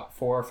worth what,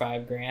 $4 or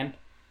 $5 grand?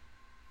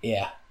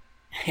 Yeah.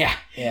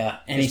 Yeah.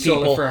 And he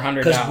sold it for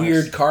 $100. Because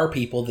weird car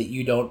people that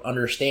you don't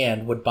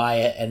understand would buy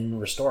it and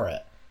restore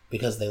it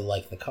because they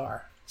like the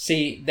car.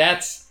 See,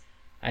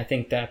 I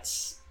think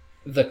that's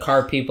the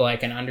car people I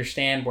can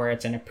understand, where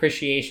it's an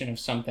appreciation of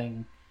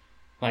something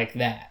like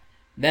that.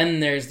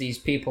 Then there's these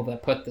people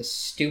that put the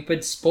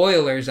stupid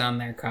spoilers on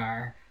their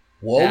car.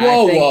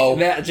 Whoa.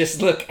 That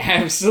just look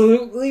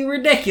absolutely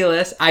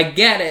ridiculous. I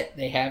get it.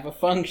 They have a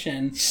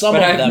function. Some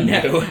of them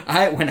do.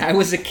 When I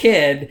was a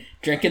kid,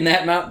 drinking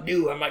that Mountain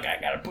Dew, I'm like,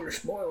 I gotta put a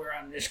spoiler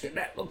on this because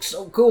that looks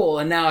so cool.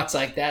 And now it's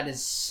like, that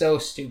is so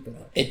stupid.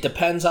 It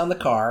depends on the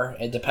car,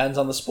 it depends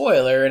on the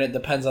spoiler, and it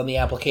depends on the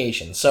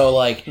application. So,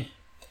 like,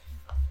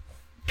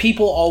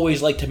 people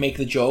always like to make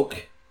the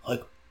joke,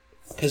 like,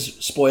 because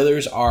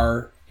spoilers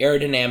are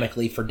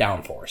aerodynamically for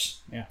downforce.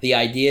 Yeah. The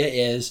idea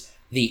is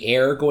the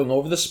air going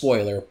over the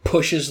spoiler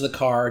pushes the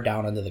car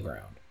down into the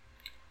ground,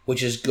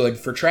 which is good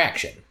for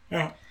traction.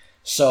 Yeah.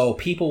 So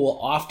people will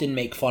often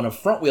make fun of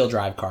front-wheel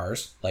drive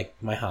cars, like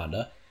my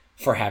Honda,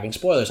 for having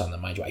spoilers on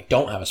them. Mind you, I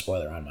don't have a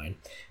spoiler on mine.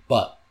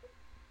 But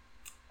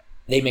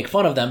they make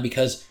fun of them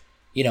because,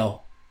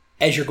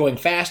 as you're going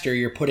faster,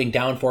 you're putting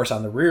downforce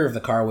on the rear of the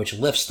car, which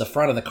lifts the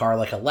front of the car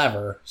like a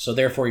lever. So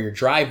therefore your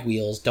drive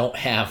wheels don't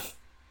have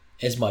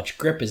as much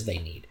grip as they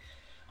need.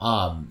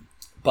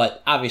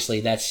 But obviously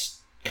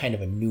that's kind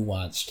of a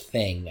nuanced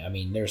thing. I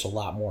mean, there's a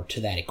lot more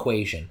to that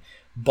equation.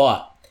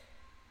 But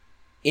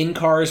in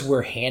cars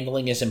where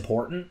handling is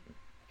important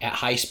at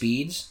high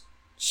speeds,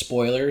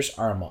 spoilers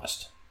are a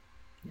must.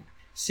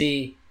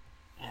 See,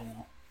 I don't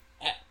know.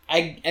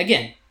 I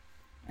get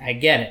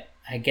it.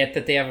 I get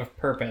that they have a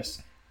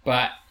purpose,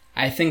 but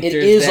I think it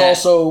is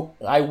also,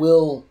 I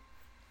will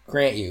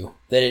grant you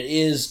that it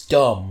is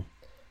dumb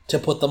to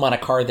put them on a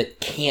car that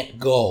can't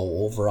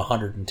go over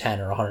 110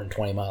 or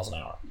 120 miles an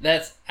hour.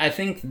 I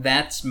think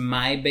that's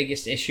my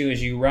biggest issue,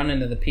 is you run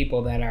into the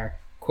people that are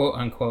quote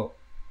unquote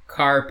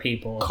car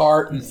people,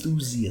 car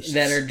enthusiasts,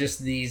 that are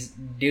just these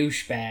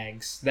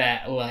douchebags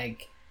that,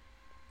 like,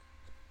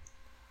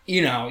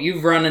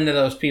 you've run into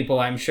those people,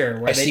 I'm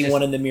sure. Where I see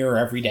one in the mirror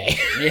every day.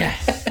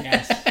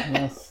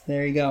 Yes,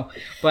 there you go.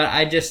 But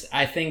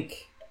I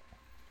think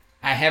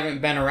I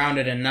haven't been around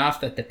it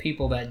enough that the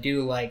people that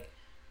do, like,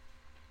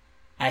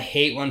 I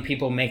hate when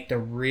people make the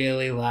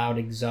really loud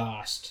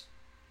exhaust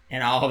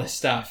and all this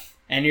stuff.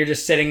 And you're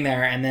just sitting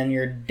there and then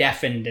you're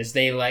deafened as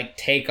they, like,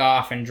 take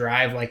off and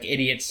drive like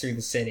idiots through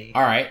the city.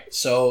 All right,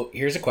 so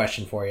here's a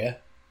question for you.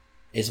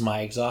 Is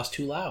my exhaust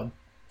too loud?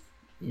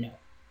 No.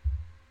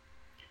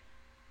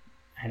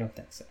 I don't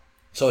think so.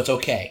 So it's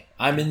okay.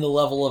 I'm in the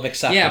level of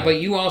acceptable. Yeah,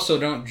 but you also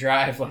don't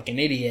drive like an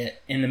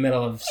idiot in the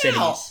middle of cities.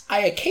 Well,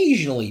 I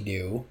occasionally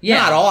do. Yeah.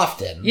 Not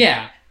often.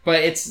 Yeah, but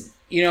it's,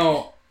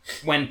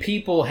 when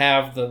people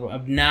have the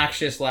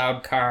obnoxious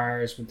loud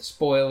cars with the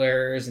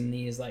spoilers and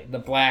these like the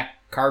black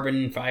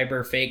carbon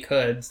fiber fake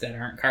hoods that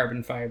aren't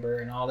carbon fiber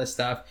and all this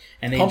stuff,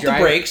 and Pump the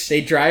brakes.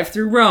 They drive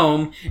through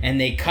Rome and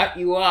they cut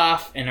you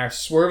off and are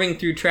swerving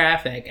through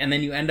traffic, and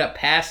then you end up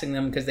passing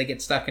them because they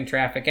get stuck in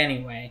traffic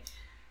anyway.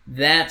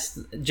 That's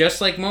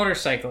just like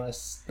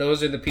motorcyclists.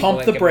 Those are the people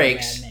Pump that the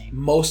brakes.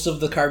 Most of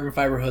the carbon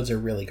fiber hoods are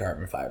really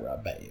carbon fiber, I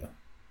bet you.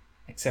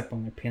 Except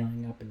when they're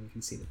peeling up and you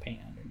can see the paint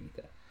underneath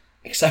it.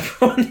 Except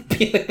for when they're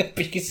peeling up,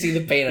 you can see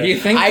the paint. Do you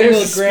think there's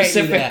a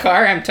specific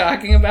car I'm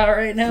talking about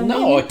right now?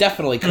 No, maybe? it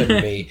definitely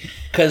couldn't be.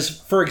 Because,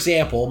 for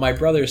example, my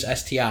brother's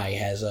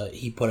STI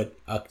he put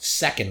a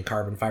second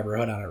carbon fiber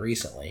hood on it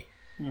recently.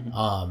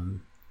 Mm-hmm.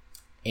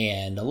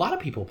 And a lot of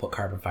people put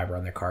carbon fiber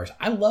on their cars.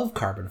 I love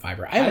carbon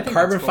fiber. I have a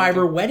carbon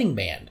fiber wedding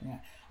band. Yeah.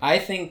 I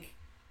think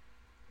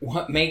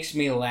what makes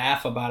me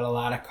laugh about a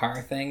lot of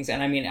car things,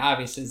 and I mean,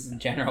 obviously this is in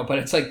general, but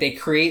it's like they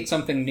create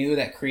something new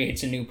that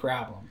creates a new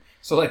problem.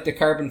 So like the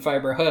carbon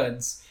fiber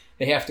hoods,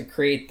 they have to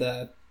create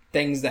the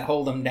things that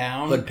hold them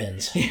down. Hood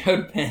pins.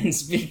 Hood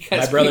pins,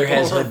 because my brother people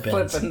has were hood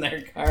pins. flipping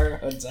their car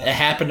hoods up. It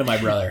happened to my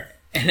brother.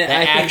 And that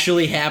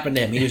actually happened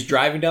to him. He was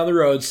driving down the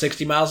road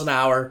 60 miles an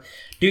hour,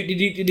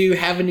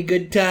 having a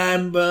good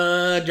time,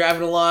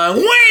 driving along.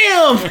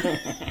 Wham!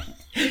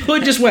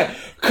 Hood just went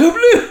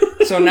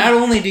kabloo. So not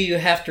only do you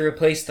have to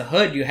replace the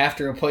hood, you have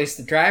to replace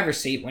the driver's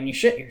seat when you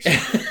shit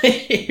yourself.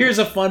 Here's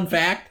a fun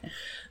fact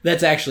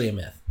that's actually a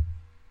myth.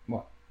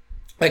 What?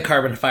 Like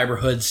carbon fiber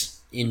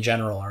hoods in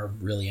general are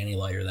really any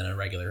lighter than a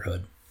regular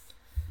hood.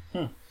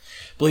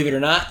 Believe it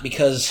or not,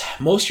 because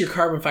most of your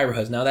carbon fiber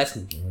hoods, now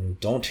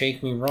don't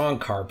take me wrong,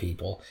 car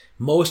people,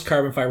 most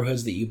carbon fiber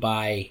hoods that you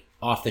buy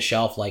off the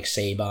shelf, like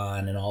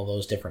Sabon and all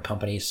those different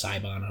companies,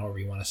 Cybon, however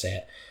you want to say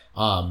it,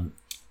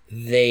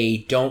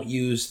 they don't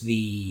use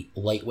the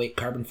lightweight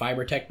carbon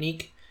fiber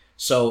technique.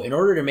 So in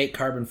order to make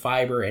carbon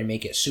fiber and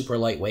make it super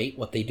lightweight,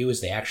 what they do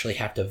is they actually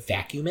have to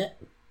vacuum it.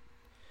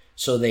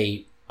 So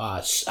they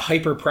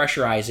hyper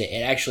pressurize it.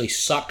 It actually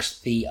sucks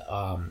the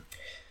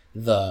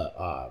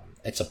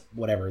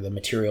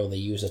material they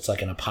use. It's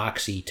like an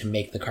epoxy to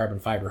make the carbon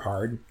fiber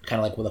hard, kind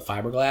of like with a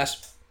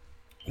fiberglass.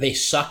 They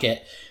suck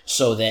it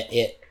so that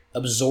it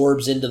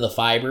absorbs into the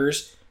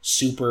fibers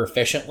super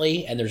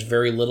efficiently, and there's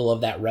very little of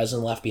that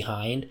resin left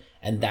behind,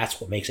 and that's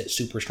what makes it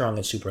super strong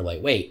and super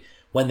lightweight.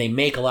 When they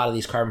make a lot of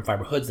these carbon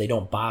fiber hoods, they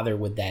don't bother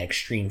with that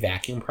extreme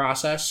vacuum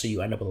process, so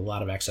you end up with a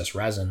lot of excess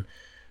resin,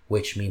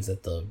 which means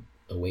that the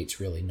weight's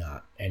really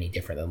not any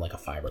different than like a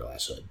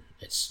fiberglass hood.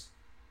 It's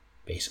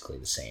basically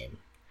the same.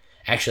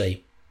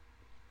 Actually,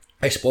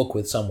 I spoke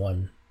with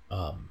someone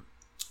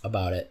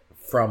about it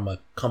from a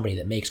company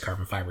that makes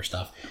carbon fiber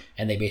stuff,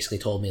 and they basically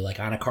told me, like,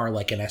 on a car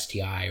like an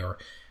STI or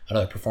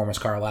another performance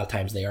car, a lot of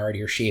times they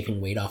already are shaving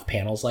weight off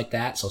panels like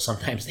that, so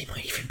sometimes they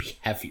might even be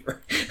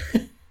heavier.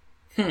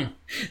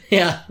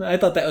 Yeah, I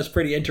thought that was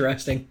pretty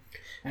interesting.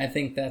 I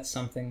think that's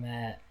something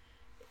that...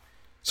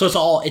 So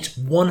it's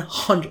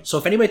 100... So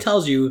if anybody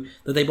tells you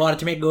that they bought it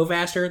to make it go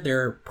faster,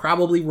 they're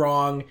probably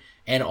wrong,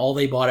 and all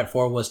they bought it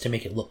for was to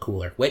make it look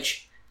cooler,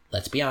 which,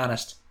 let's be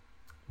honest,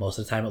 most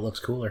of the time it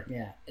looks cooler.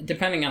 Yeah,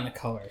 depending on the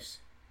colors.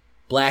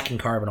 Black and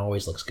carbon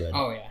always looks good.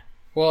 Oh, yeah.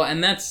 Well,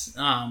 and that's...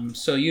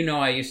 so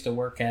I used to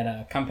work at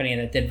a company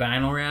that did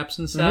vinyl wraps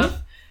and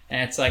stuff,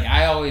 and it's like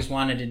I always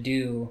wanted to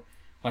do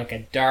like a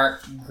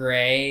dark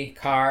gray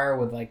car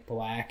with like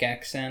black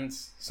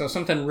accents. So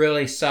something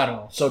really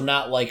subtle. So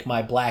not like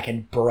my black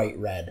and bright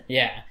red.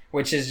 Yeah,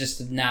 which is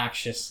just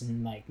obnoxious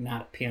and like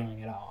not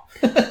appealing at all.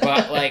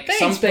 But like Thanks,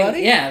 something,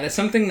 buddy. yeah, that's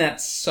something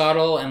that's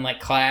subtle and like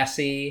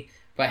classy,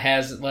 but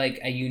has like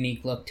a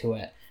unique look to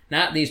it.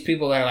 Not these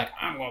people that are like,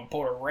 I'm going to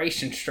put a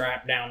racing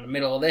stripe down the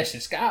middle of this.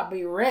 It's got to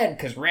be red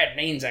because red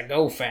means I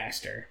go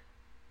faster.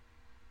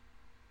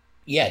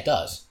 Yeah, it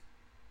does.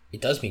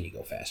 It does mean you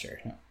go faster.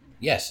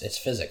 Yes, it's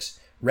physics.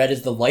 Red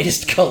is the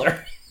lightest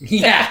color.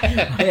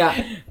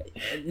 Yeah.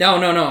 No.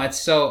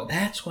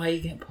 That's why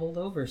you get pulled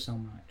over so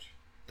much.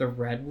 The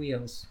red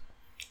wheels.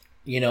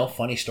 You know,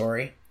 funny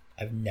story.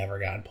 I've never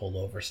gotten pulled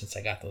over since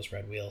I got those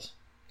red wheels.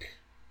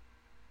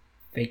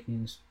 Fake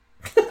news.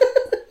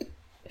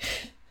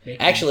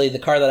 Actually, the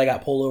car that I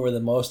got pulled over the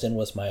most in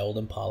was my old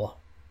Impala.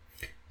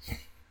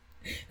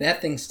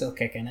 That thing's still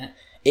kicking it.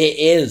 It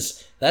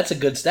is. That's a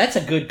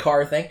good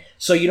car thing.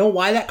 So you know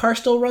why that car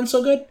still runs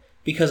so good?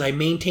 Because I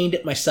maintained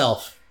it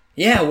myself.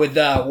 Yeah, with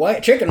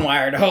white chicken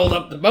wire to hold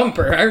up the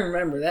bumper. I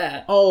remember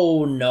that.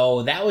 Oh,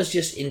 no. That was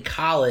just in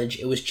college.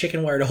 It was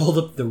chicken wire to hold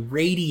up the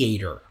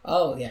radiator.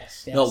 Oh,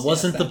 yes. No, it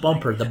wasn't the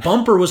bumper. The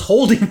bumper was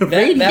holding the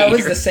radiator. That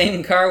was the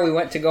same car we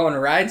went to go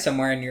and ride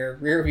somewhere and your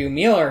rearview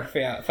mirror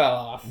fell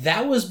off.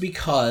 That was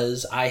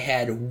because I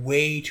had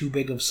way too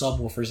big of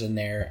subwoofers in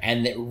there,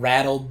 and it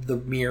rattled the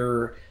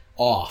mirror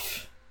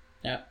off.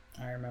 Yep.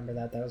 I remember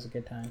that. That was a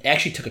good time. It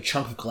actually took a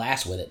chunk of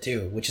glass with it,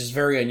 too, which is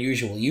very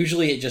unusual.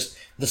 Usually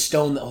the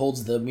stone that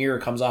holds the mirror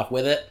comes off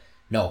with it.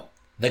 No,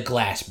 the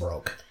glass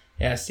broke.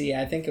 Yeah, see,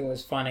 I think it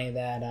was funny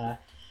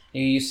that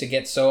You used to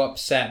get so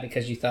upset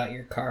because you thought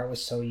your car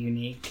was so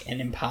unique,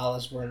 and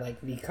Impalas were like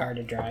the car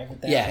to drive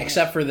at that point.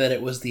 Except for that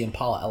it was the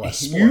Impala LS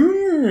Sport.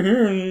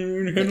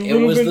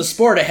 It was the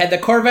Sport. It had the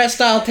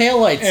Corvette-style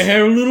taillights. It had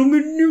a little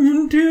bit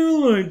different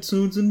taillights,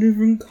 so it's a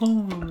different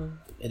car.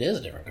 It is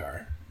a different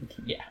car.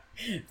 Yeah.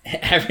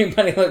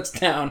 Everybody looks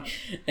down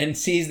and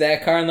sees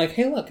that car and like,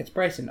 hey, look, it's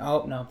Bryson.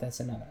 Oh, no, that's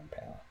another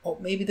Impala. Oh,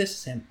 maybe this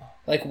is him.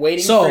 Like,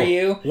 waiting for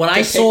you when to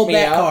I sold pick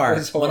me that up car,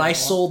 was when I horrible.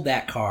 sold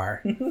that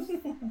car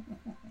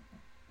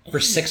for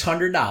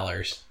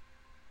 $600,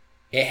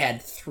 it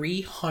had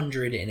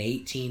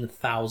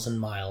 318,000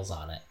 miles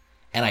on it.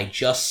 And I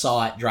just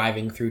saw it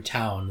driving through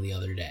town the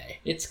other day.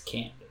 It's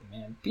Camden,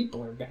 man.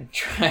 People are going to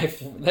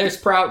drive. That's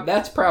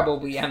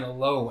probably on the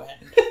low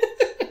end.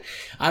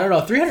 I don't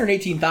know.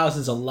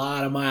 318,000 is a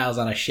lot of miles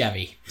on a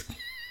Chevy.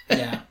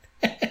 Yeah,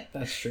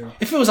 that's true.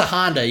 If it was a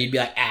Honda, you'd be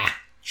like,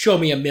 show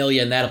me 1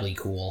 million. That'll be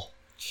cool.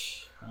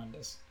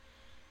 Hondas.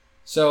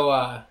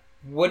 So,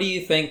 what do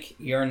you think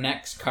your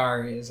next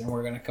car is? And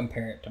we're going to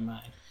compare it to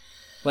mine.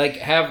 Like,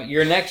 have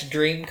your next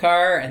dream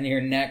car and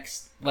your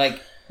next,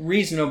 like,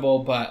 reasonable,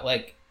 but,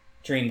 like,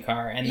 dream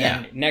car. And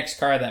then next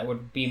car that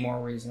would be more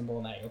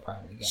reasonable that you'll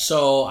probably get.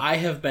 So, I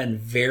have been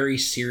very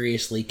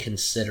seriously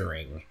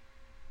considering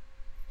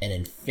an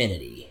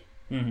Infiniti.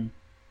 Mm-hmm.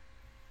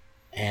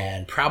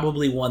 And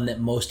probably one that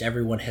most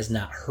everyone has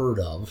not heard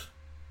of.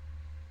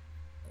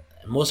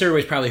 Most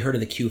everybody's probably heard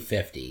of the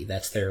Q50.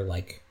 That's their,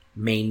 like,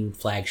 main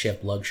flagship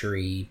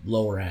luxury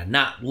lower end.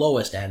 Not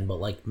lowest end, but,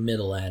 like,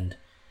 middle end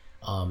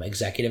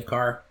executive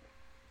car.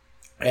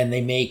 And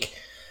they make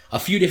a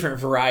few different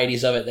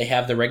varieties of it. They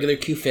have the regular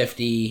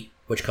Q50,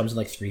 which comes in,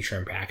 like, 3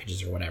 trim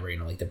packages or whatever, you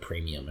know, like the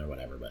premium or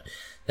whatever. But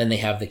then they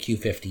have the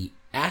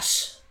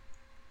Q50S,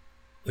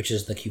 which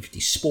is the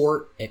Q50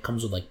 Sport. It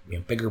comes with, like, you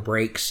know, bigger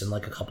brakes and,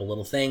 like, a couple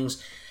little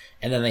things.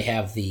 And then they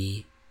have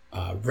the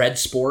Red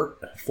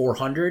Sport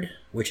 400,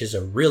 which is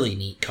a really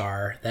neat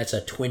car. That's a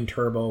twin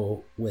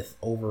turbo with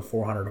over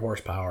 400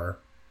 horsepower.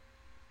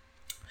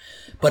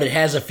 But it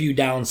has a few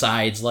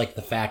downsides, like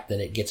the fact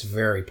that it gets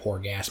very poor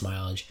gas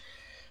mileage.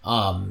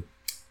 And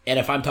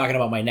if I'm talking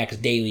about my next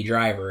daily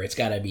driver, it's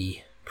got to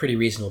be pretty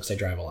reasonable because I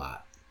drive a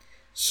lot.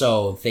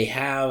 So they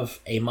have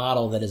a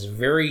model that is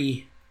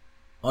very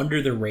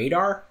under the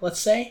radar, let's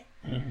say,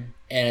 and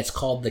it's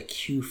called the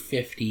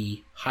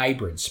Q50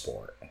 Hybrid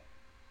Sport.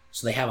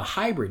 So they have a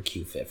hybrid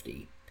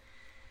Q50,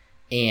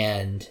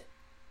 and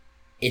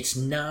it's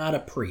not a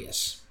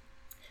Prius.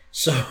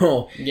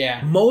 So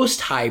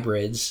most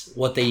hybrids,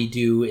 what they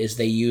do is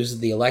they use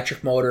the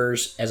electric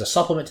motors as a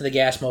supplement to the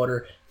gas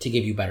motor to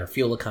give you better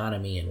fuel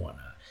economy and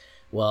whatnot.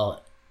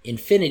 Well,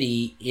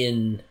 Infiniti,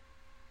 in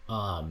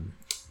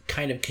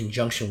kind of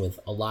conjunction with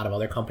a lot of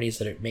other companies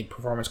that make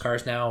performance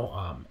cars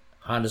now,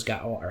 Honda's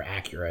got, or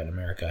Acura in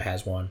America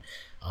has one,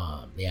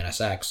 the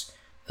NSX,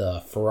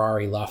 the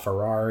Ferrari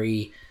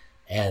LaFerrari,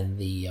 and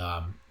the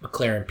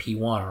McLaren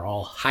P1 are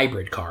all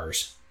hybrid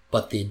cars.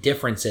 But the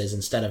difference is,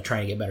 instead of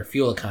trying to get better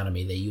fuel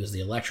economy, they use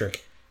the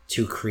electric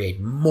to create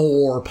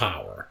more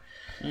power.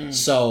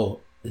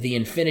 So the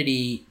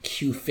Infiniti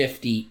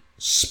Q50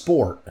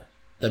 Sport,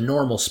 the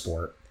normal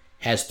Sport,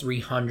 has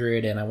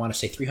 300 and I want to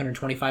say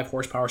 325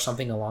 horsepower,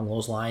 something along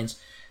those lines.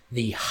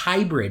 The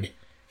hybrid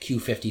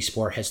Q50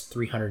 Sport has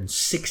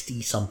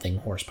 360 something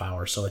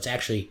horsepower, so it's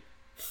actually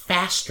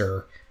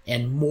faster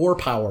and more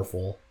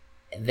powerful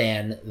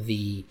than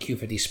the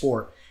Q50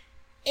 Sport,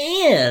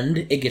 and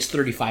it gets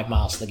 35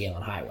 miles to the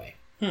gallon highway.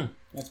 And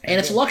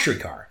it's a luxury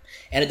car,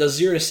 and it does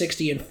 0 to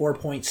 60 in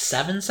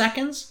 4.7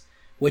 seconds,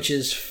 which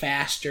is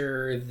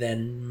faster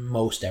than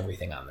most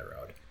everything on the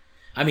road.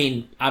 I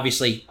mean,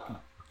 obviously,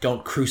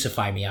 don't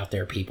crucify me out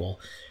there,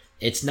 people.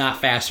 It's not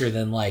faster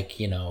than, like,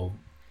 you know,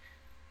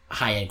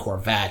 high-end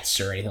Corvettes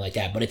or anything like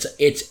that, but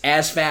it's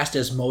as fast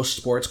as most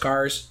sports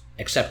cars,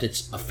 except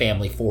it's a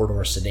family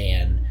 4-door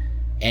sedan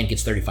and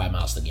gets 35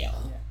 miles to the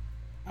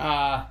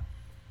gallon.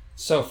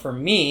 So for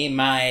me,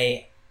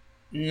 my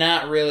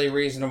not really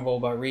reasonable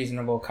but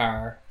reasonable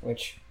car,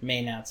 which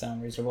may not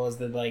sound reasonable, is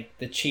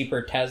the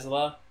cheaper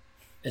Tesla.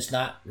 It's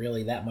not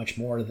really that much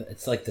more.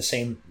 It's like the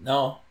same.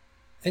 No,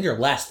 I think they're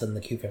less than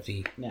the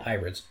Q50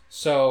 hybrids.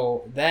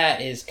 So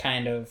that is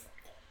kind of.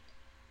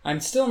 I'm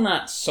still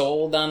not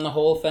sold on the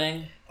whole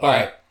thing. All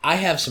right, I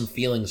have some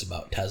feelings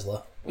about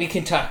Tesla. We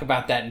can talk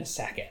about that in a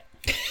second.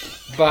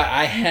 But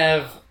I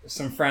have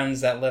some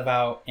friends that live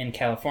out in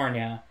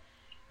California,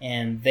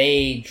 and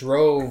they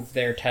drove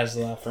their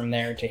Tesla from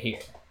there to here.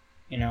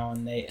 You know,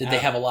 and they Did they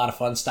have a lot of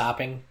fun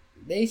stopping?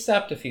 They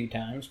stopped a few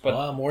times,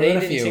 but more they than a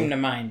didn't few. seem to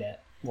mind it.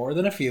 More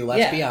than a few,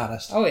 let's be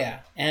honest. Oh,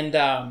 yeah. And,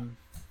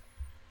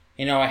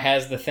 you know, it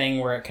has the thing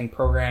where it can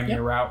program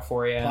your route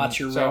for you. Plots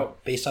your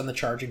route based on the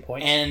charging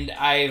points. And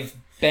I've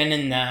been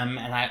in them,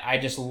 and I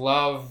just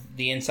love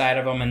the inside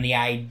of them and the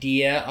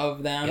idea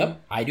of them.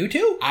 Yep, I do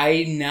too.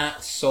 I'm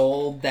not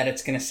sold that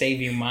it's going to save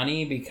you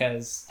money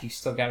because you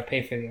still got to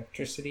pay for the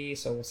electricity,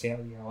 so we'll see how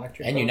your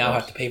electric And you now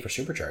goes. have to pay for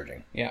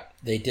supercharging. Yeah.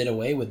 They did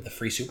away with the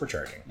free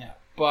supercharging. Yeah.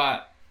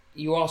 But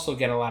you also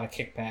get a lot of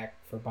kickback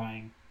for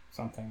buying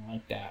something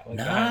like that. Like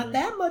Not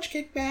that much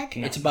kickback.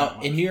 Not It's about, that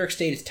much. in New York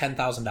State, it's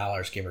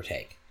 $10,000, give or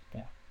take.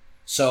 Yeah.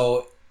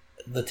 So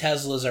the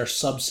Teslas are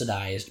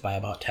subsidized by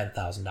about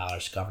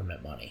 $10,000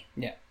 government money.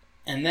 Yeah.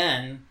 And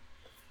then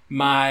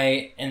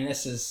and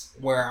this is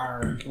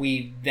where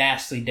we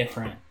vastly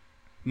different.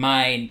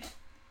 My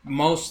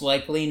most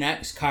likely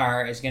next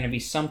car is going to be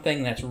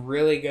something that's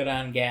really good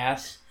on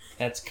gas.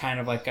 That's kind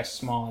of like a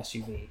small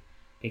SUV.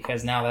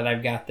 Because now that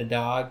I've got the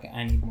dog,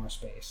 I need more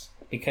space.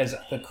 Because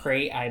the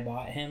crate I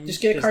bought him...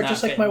 Just get a car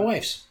just like my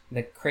wife's.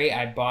 The crate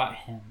I bought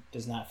him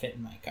does not fit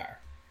in my car.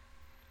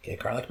 Get a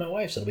car like my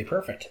wife's. It'll be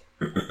perfect.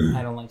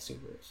 I don't like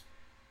Subarus.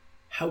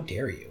 How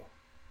dare you?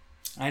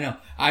 I know.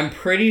 I'm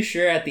pretty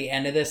sure at the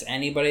end of this,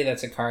 anybody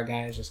that's a car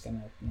guy is just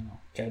going to,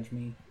 judge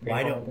me.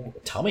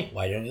 Tell me,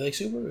 why don't you like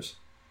Subarus?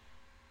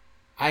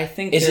 I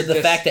think is it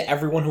the fact that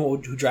everyone who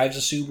drives a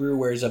Subaru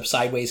wears a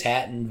sideways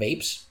hat and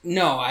vapes?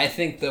 No, I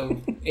think the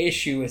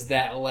issue is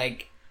that,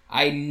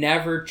 I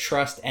never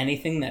trust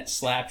anything that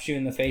slaps you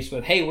in the face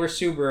with, hey, we're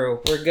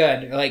Subaru, we're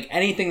good.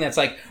 Anything that's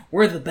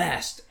we're the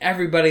best,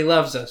 everybody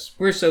loves us,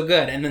 we're so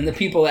good. And then the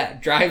people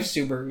that drive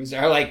Subarus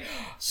are like,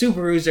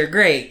 Subarus are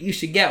great, you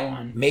should get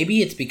one.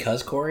 Maybe it's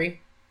because,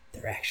 Corey,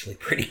 they're actually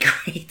pretty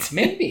great.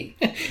 Maybe.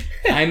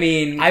 I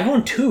mean... I've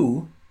owned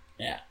 2.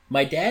 Yeah.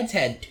 My dad's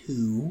had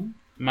 2.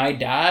 My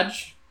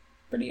Dodge,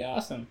 pretty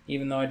awesome,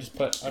 even though I just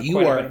put quite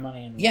a bit of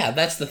money into it. Yeah,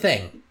 that's the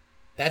thing.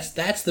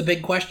 That's the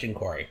big question,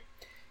 Corey.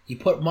 You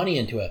put money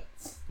into it.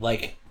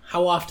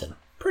 How often?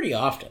 Pretty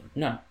often.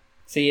 No.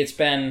 See, it's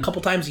been... A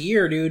couple times a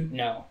year, dude.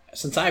 No.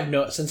 Since we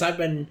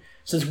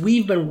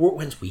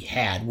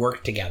had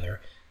worked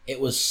together,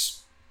 it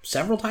was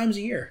several times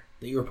a year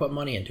that you were putting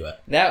money into it.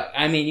 That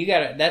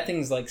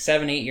thing's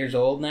 7-8 years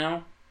old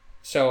now.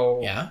 So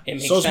yeah, it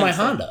makes so's sense my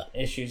Honda.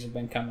 Issues have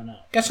been coming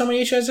up. Guess how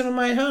many issues I have in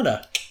my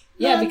Honda?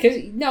 Yeah, because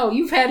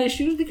you've had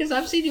issues because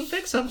I've seen you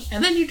fix them,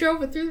 and then you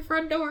drove it through the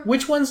front door.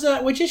 Which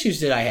issues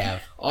did I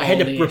have? I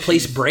had to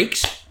replace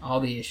brakes. All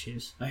the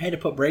issues. I had to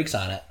put brakes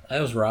on it.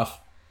 That was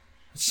rough.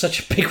 It's such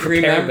a big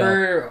repair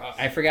bill.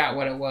 I forgot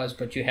what it was,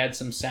 but you had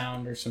some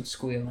sound or some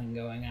squealing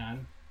going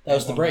on. That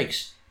was the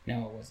brakes.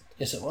 No, it wasn't.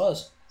 Yes, it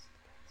was.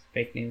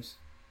 Fake news.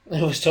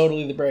 It was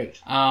totally the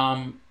brakes.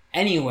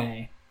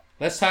 Anyway,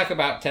 let's talk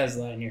about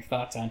Tesla and your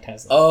thoughts on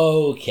Tesla.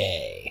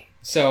 Okay.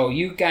 So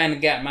you kind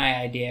of got my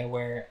idea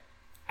where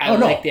I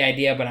like the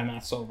idea, but I'm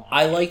not sold on it.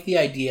 I like the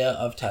idea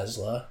of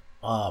Tesla.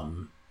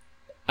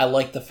 I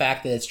like the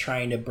fact that it's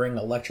trying to bring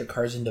electric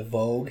cars into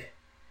vogue.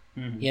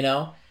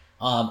 Mm-hmm.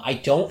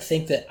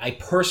 I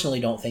personally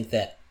don't think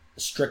that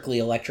strictly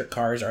electric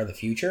cars are the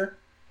future.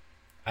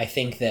 I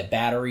think that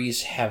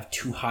batteries have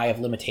too high of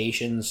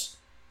limitations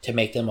to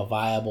make them a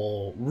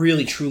viable,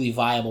 really truly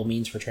viable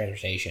means for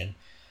transportation.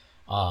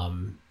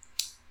 I'm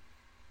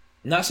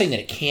not saying that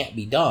it can't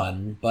be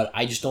done, but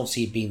I just don't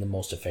see it being the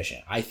most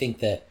efficient. I think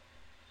that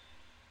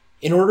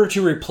in order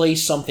to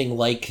replace something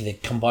like the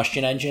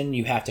combustion engine,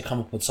 you have to come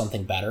up with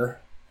something better.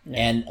 Yeah.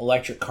 And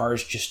electric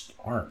cars just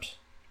aren't.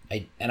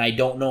 I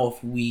don't know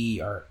if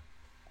we are...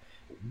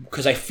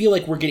 Because I feel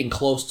like we're getting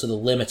close to the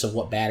limits of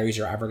what batteries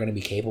are ever going to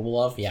be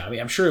capable of. Yeah,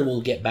 I'm sure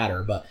we'll get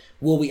better, but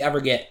will we ever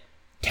get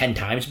 10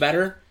 times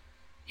better?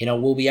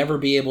 Will we ever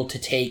be able to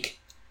take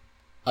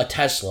a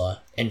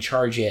Tesla and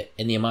charge it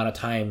in the amount of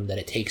time that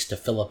it takes to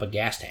fill up a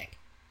gas tank?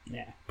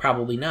 Yeah.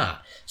 Probably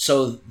not.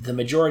 So the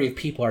majority of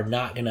people are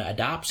not going to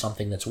adopt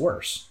something that's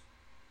worse.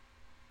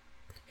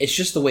 It's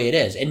just the way it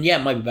is. And yeah,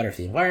 it might be better for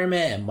the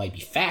environment. It might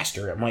be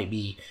faster. It might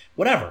be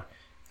whatever.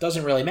 It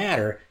doesn't really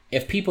matter.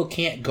 If people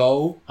can't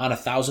go on a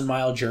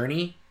 1,000-mile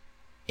journey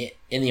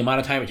in the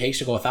amount of time it takes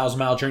to go a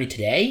 1,000-mile journey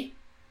today,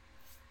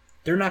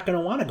 they're not going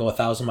to want to go a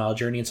 1,000-mile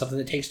journey in something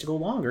that takes to go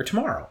longer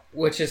tomorrow.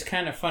 Which is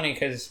kind of funny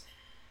because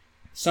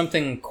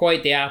something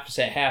quite the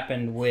opposite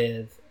happened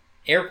with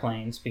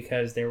airplanes,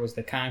 because there was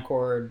the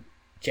Concorde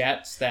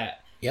jets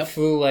that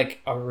flew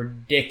a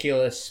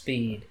ridiculous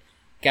speed,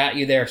 got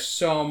you there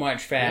so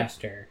much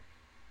faster,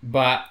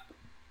 but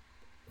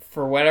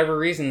for whatever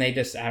reason they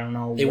just, I don't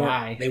know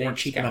why. They weren't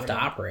cheap enough to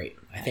operate,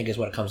 I think is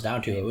what it comes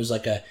down to. It was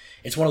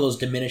it's one of those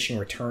diminishing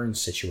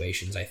returns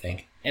situations, I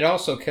think. It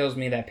also kills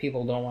me that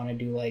people don't want to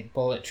do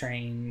bullet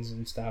trains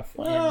and stuff.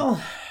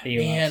 Well,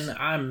 man,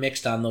 I'm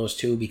mixed on those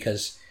too,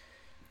 because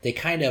they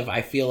kind of,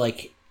 I feel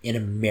like in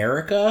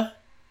America,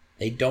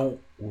 they don't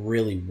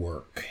really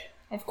work.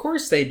 Of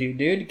course they do,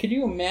 dude. Could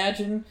you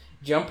imagine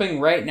jumping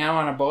right now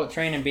on a bullet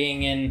train and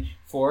being in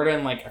Florida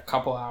in a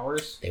couple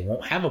hours? They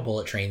won't have a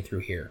bullet train through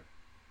here.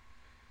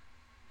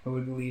 It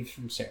would leave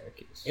from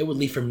Syracuse. It would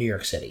leave from New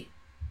York City.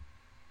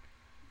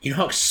 You know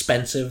how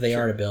expensive they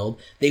are to build?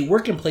 They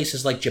work in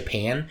places like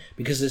Japan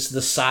because it's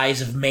the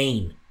size of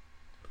Maine.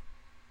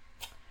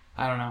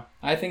 I don't know.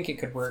 I think it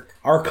could work.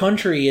 Our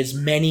country is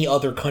many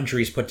other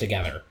countries put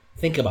together.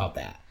 Think about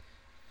that.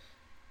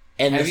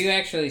 And have you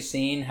actually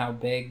seen how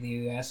big the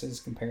U.S. is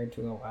compared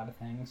to a lot of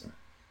things?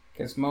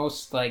 Because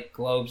most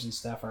globes and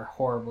stuff are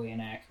horribly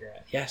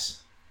inaccurate.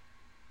 Yes.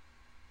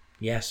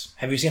 Yes.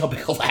 Have you seen how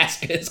big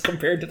Alaska is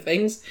compared to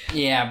things?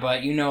 Yeah,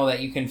 but you know that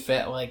you can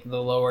fit like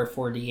the lower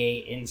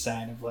 48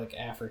 inside of like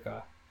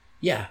Africa.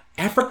 Yeah.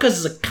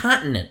 Africa's a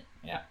continent.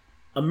 Yeah.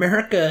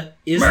 America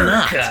is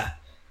not.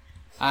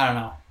 I don't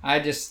know. I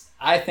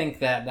think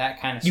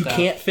that kind of You stuff.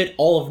 can't fit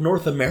all of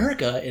North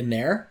America in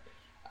there.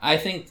 I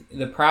think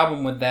the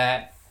problem with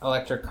that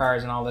electric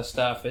cars and all this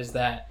stuff is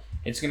that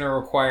it's going to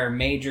require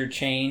major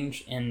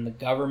change in the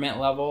government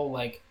level.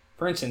 Like,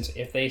 for instance,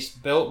 if they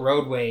built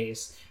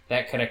roadways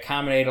that could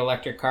accommodate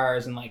electric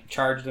cars and like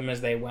charge them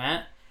as they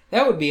went,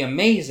 that would be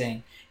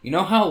amazing. You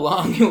know how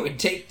long it would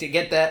take to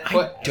get that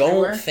put I don't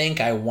everywhere?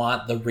 think I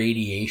want the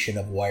radiation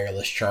of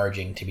wireless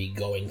charging to be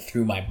going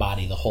through my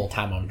body the whole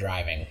time I'm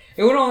driving.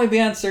 It would only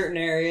be on certain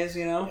areas,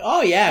 you know?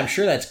 Oh, yeah, I'm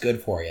sure that's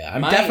good for you.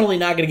 I'm definitely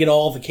not going to get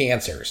all the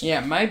cancers.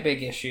 Yeah, my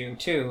big issue,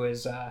 too,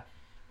 is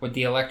with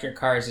the electric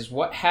cars is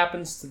what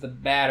happens to the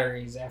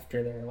batteries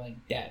after they're,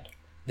 like, dead.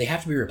 They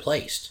have to be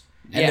replaced.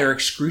 And Yeah. they're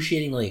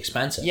excruciatingly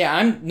expensive. Yeah,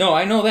 I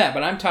know that,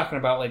 but I'm talking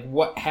about, like,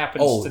 what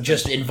happens to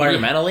just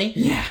environmentally?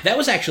 Yeah. That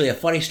was actually a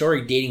funny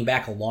story dating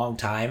back a long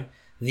time.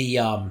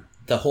 The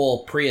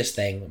whole Prius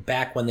thing,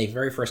 back when they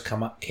very first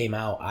came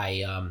out,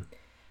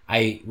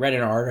 I read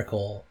an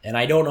article, and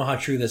I don't know how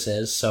true this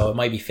is, so it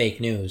might be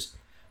fake news,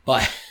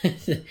 but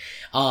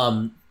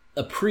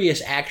a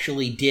Prius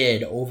actually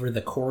did, over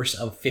the course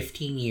of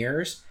 15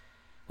 years,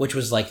 which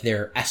was like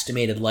their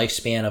estimated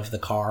lifespan of the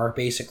car,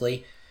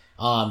 basically,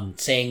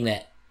 saying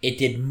that it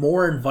did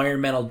more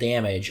environmental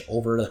damage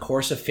over the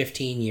course of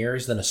 15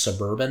 years than a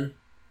Suburban,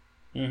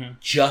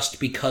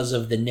 just because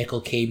of the nickel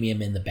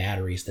cadmium in the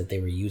batteries that they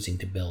were using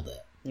to build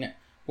it. Yeah.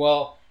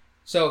 Well,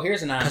 so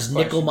here's an honest Because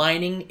question. nickel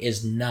mining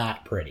is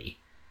not pretty.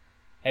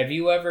 Have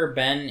you ever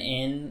been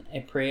in a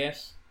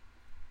Prius?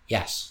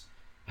 Yes,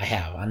 I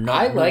have. On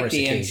I like numerous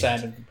the occasions.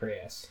 inside of the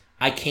Prius.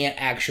 I can't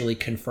actually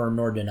confirm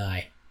nor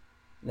deny.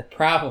 The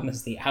problem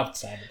is the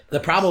outside of the Prius. The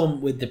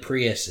problem with the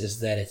Prius is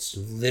that it's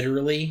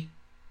literally,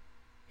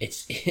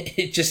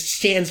 it just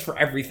stands for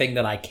everything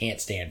that I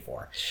can't stand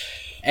for.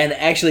 And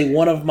actually,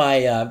 one of my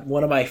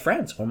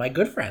friends, one of my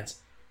good friends,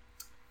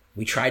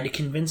 we tried to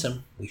convince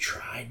him.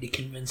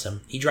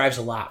 He drives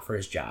a lot for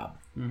his job,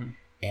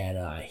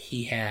 and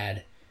he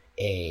had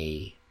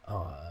a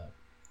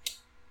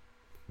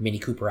Mini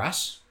Cooper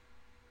S,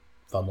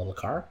 fun little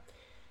car.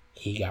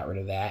 He got rid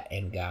of that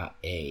and got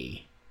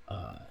a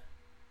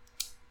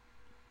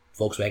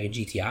Volkswagen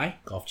GTI,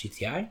 Golf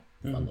GTI,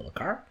 fun little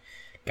car.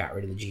 Got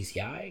rid of the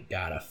GTI,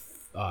 got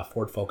a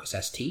Ford Focus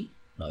ST,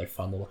 another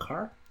fun little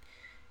car.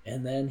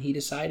 And then he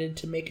decided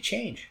to make a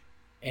change.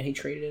 And he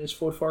traded in his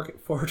Ford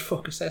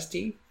Focus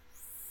ST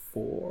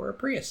for a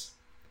Prius.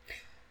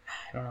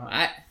 I don't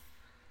know.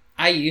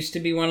 I used to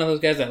be one of those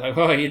guys that like,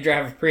 oh, you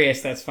drive a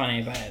Prius, that's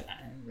funny, but I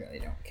really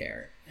don't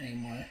care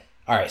anymore.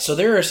 All right, so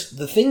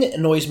the thing that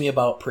annoys me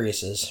about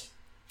Priuses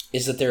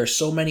is that there are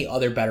so many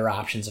other better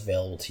options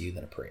available to you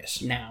than a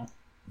Prius. Now.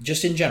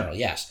 Just in general,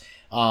 yes.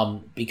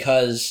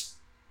 Because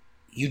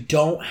you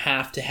don't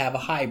have to have a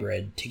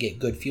hybrid to get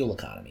good fuel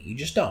economy. You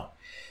just don't.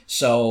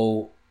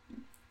 So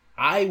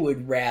I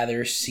would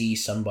rather see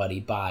somebody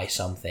buy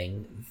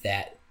something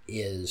that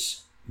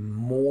is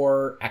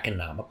more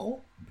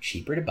economical,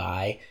 cheaper to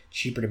buy,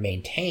 cheaper to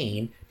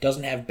maintain,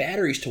 doesn't have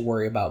batteries to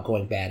worry about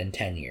going bad in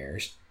 10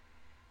 years,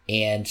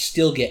 and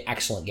still get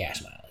excellent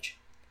gas mileage,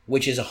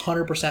 which is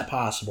 100%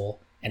 possible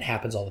and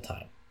happens all the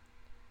time.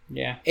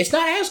 Yeah. It's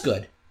not as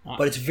good,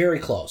 but it's very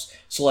close.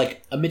 So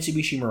like a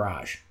Mitsubishi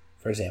Mirage,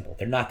 for example,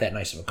 they're not that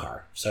nice of a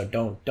car. So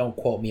don't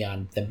quote me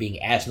on them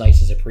being as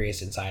nice as a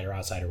Prius inside or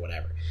outside or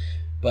whatever.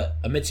 But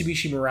a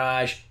Mitsubishi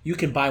Mirage, you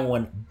can buy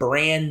one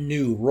brand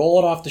new, roll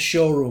it off the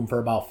showroom for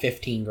about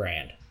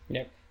 $15,000.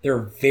 Yep. They're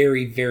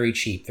very, very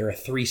cheap. They're a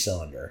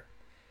 3-cylinder.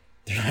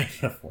 They're not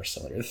even a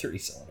 4-cylinder, they're a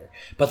 3-cylinder.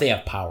 But they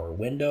have power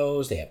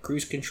windows, they have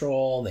cruise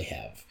control, they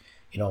have,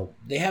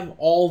 they have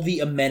all the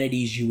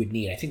amenities you would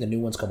need. I think the new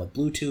ones come with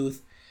Bluetooth.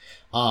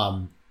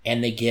 And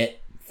they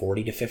get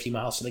 40 to 50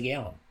 miles to the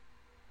gallon.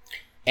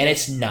 And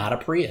it's not a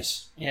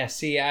Prius. Yeah,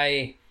 see,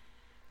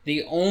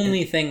 the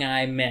only thing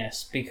I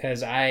miss,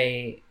 because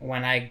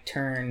when I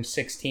turned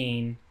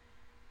 16,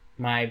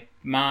 my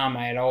mom,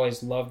 I had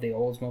always loved the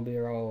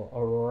Oldsmobile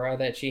Aurora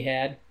that she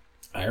had.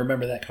 I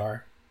remember that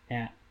car.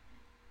 Yeah.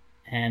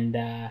 And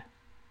I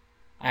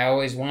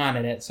always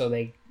wanted it, so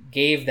they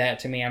gave that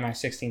to me on my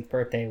 16th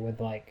birthday with,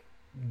 like,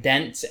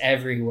 dents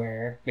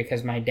everywhere,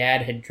 because my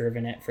dad had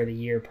driven it for the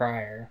year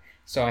prior.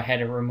 So I had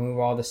to remove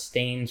all the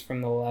stains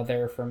from the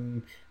leather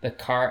from the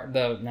car,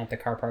 not the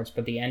car parts,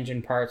 but the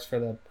engine parts for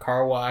the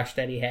car wash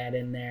that he had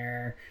in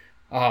there.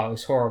 Oh, it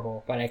was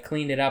horrible. But I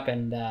cleaned it up,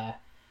 and that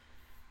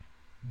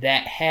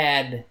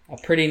had a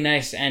pretty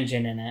nice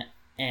engine in it,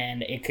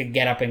 and it could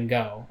get up and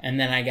go. And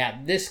then I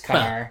got this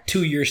car.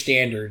 To your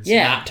standards,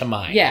 Yeah, not to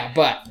mine. Yeah,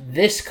 but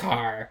this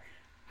car,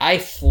 I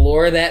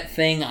floor that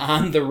thing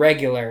on the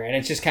regular, and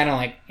it's just kind of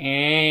like...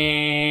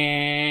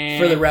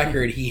 For the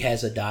record, he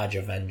has a Dodge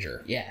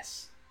Avenger. Yes.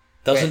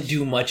 Doesn't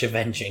do much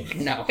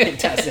avenging. No, it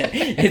doesn't.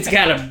 It's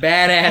got a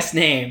badass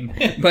name,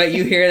 but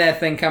you hear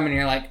that thing coming, and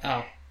you're like,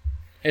 oh.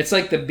 It's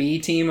like the B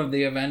team of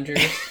the Avengers.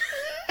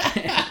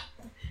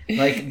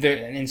 Like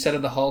instead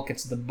of the Hulk,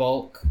 it's the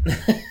Bulk.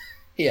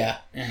 Yeah.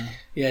 Yeah.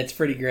 Yeah, it's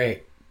pretty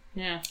great.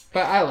 Yeah,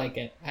 but I like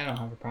it. I don't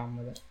have a problem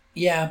with it.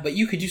 Yeah, but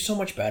you could do so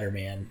much better,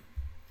 man.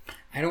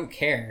 I don't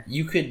care.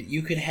 You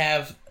could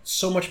have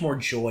so much more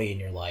joy in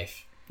your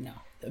life. No.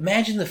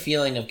 Imagine the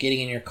feeling of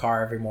getting in your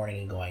car every morning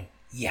and going,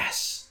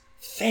 yes,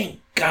 thank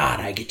God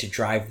I get to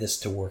drive this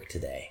to work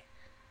today.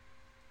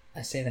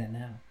 I say that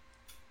now.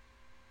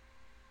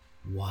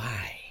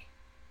 Why?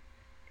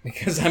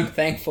 Because I'm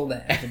thankful to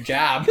have a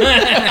job.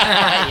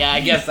 Yeah,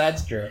 I guess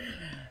that's true.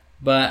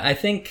 But I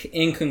think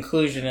in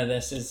conclusion of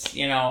this is,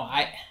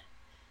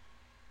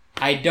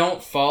 I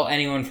don't fault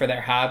anyone for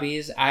their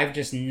hobbies. I've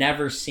just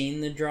never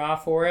seen the draw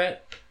for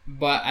it.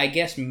 But I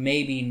guess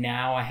maybe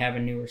now I have a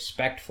new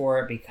respect for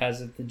it because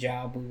of the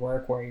job we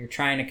work where you're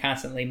trying to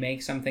constantly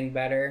make something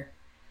better.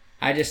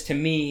 To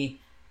me,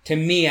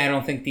 I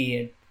don't think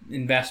the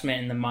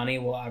investment in the money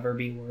will ever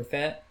be worth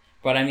it.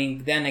 But I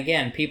mean, then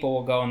again, people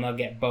will go and they'll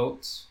get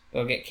boats,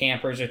 they'll get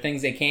campers or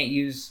things they can't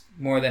use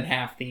more than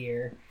half the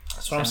year.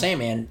 That's what I'm saying,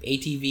 man.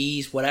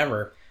 ATVs,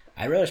 whatever.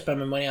 I'd rather spend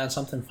my money on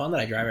something fun that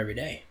I drive every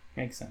day.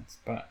 Makes sense.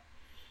 But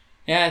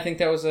yeah, I think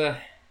that was a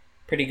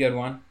pretty good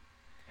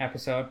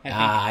episode.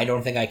 I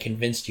don't think I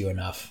convinced you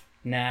enough.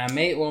 Nah,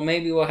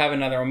 maybe we'll have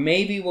another one.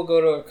 Maybe we'll go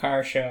to a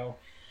car show.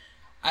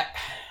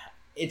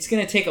 It's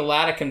going to take a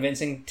lot of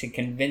convincing to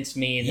convince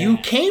me that... You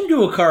came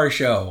to a car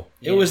show.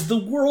 Yeah. It was the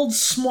world's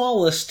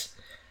smallest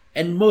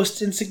and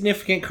most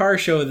insignificant car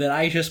show that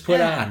I just put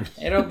on.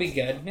 It'll be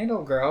good.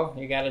 It'll grow.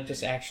 You got to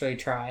just actually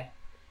try.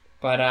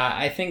 But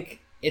I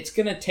think it's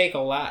going to take a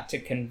lot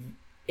to...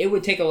 It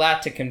would take a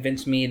lot to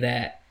convince me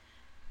that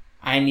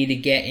I need to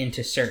get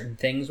into certain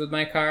things with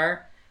my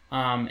car.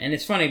 And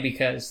it's funny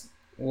because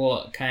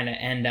we'll kind of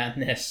end on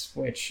this,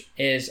 which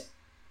is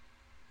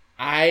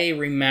I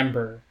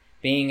remember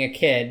being a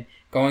kid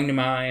going to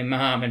my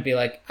mom and be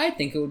like, I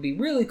think it would be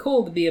really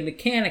cool to be a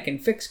mechanic and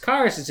fix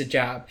cars as a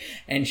job.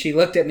 And she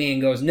looked at me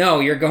and goes, no,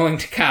 you're going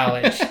to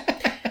college.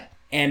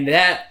 And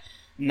that,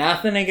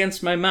 nothing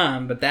against my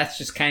mom, but that's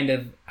just kind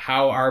of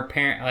how our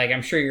parent, like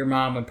I'm sure your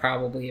mom would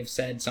probably have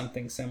said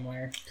something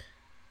similar.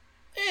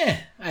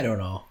 I don't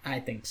know. I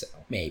think so.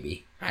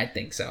 Maybe. I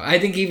think so. I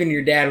think even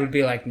your dad would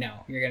be like,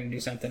 no, you're going to do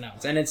something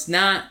else. And it's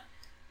not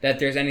that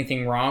there's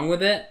anything wrong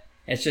with it.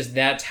 It's just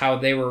that's how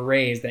they were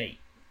raised, that,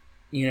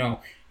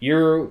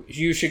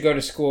 you should go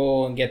to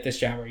school and get this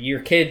job, or your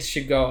kids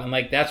should go. And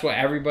like, that's what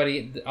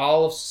everybody,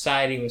 all of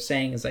society was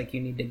saying is like,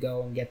 you need to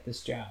go and get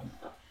this job.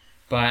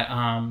 But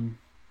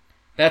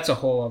that's a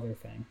whole other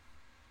thing.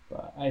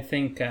 But I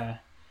think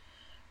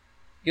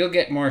you'll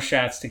get more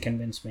shots to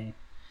convince me.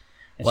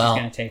 It's just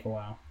going to take a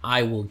while.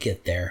 I will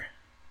get there.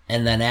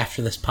 And then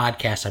after this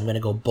podcast, I'm going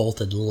to go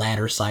bolt a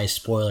ladder-sized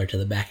spoiler to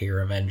the back of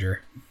your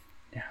Avenger.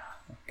 Okay.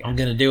 I'm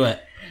going to do it.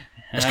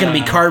 It's going to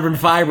be carbon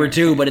fiber,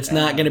 too, but it's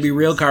not going to be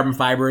real carbon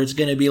fiber. It's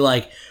going to be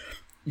like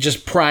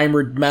just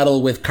primered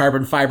metal with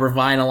carbon fiber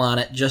vinyl on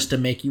it just to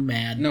make you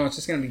mad. No, it's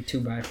just going to be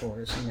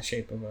 2x4s in the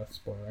shape of a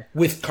spoiler.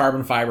 With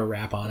carbon fiber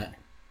wrap on it.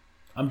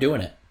 I'm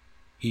doing it.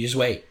 You just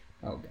wait.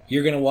 Oh, God.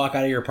 You're going to walk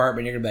out of your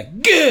apartment and you're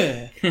going to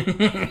be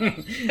like,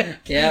 "Gah!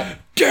 Yep.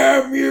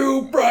 Damn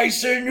you,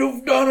 Bryson,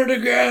 you've done it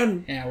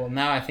again." Yeah, well,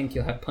 now I think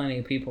you'll have plenty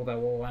of people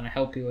that will want to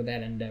help you with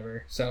that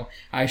endeavor. So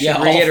I should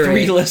all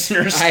reiterate, 3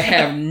 listeners. I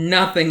have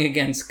nothing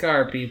against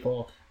car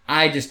people.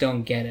 I just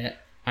don't get it.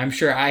 I'm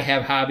sure I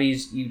have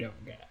hobbies you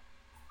don't get.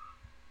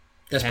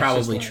 That's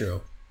probably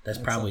true. That's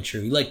probably true.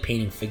 You like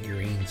painting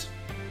figurines.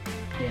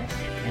 Yes,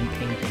 and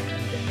painting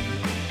and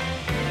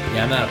things.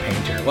 Yeah, I'm not a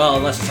painter. Well,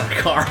 unless it's on a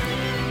car.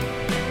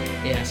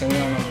 Yeah, so we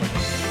don't know.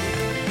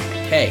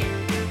 Hey.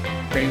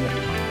 Pretty good.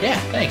 Yeah,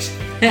 thanks.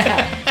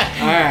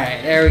 All right,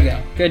 there we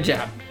go. Good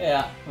job.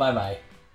 Yeah, bye-bye.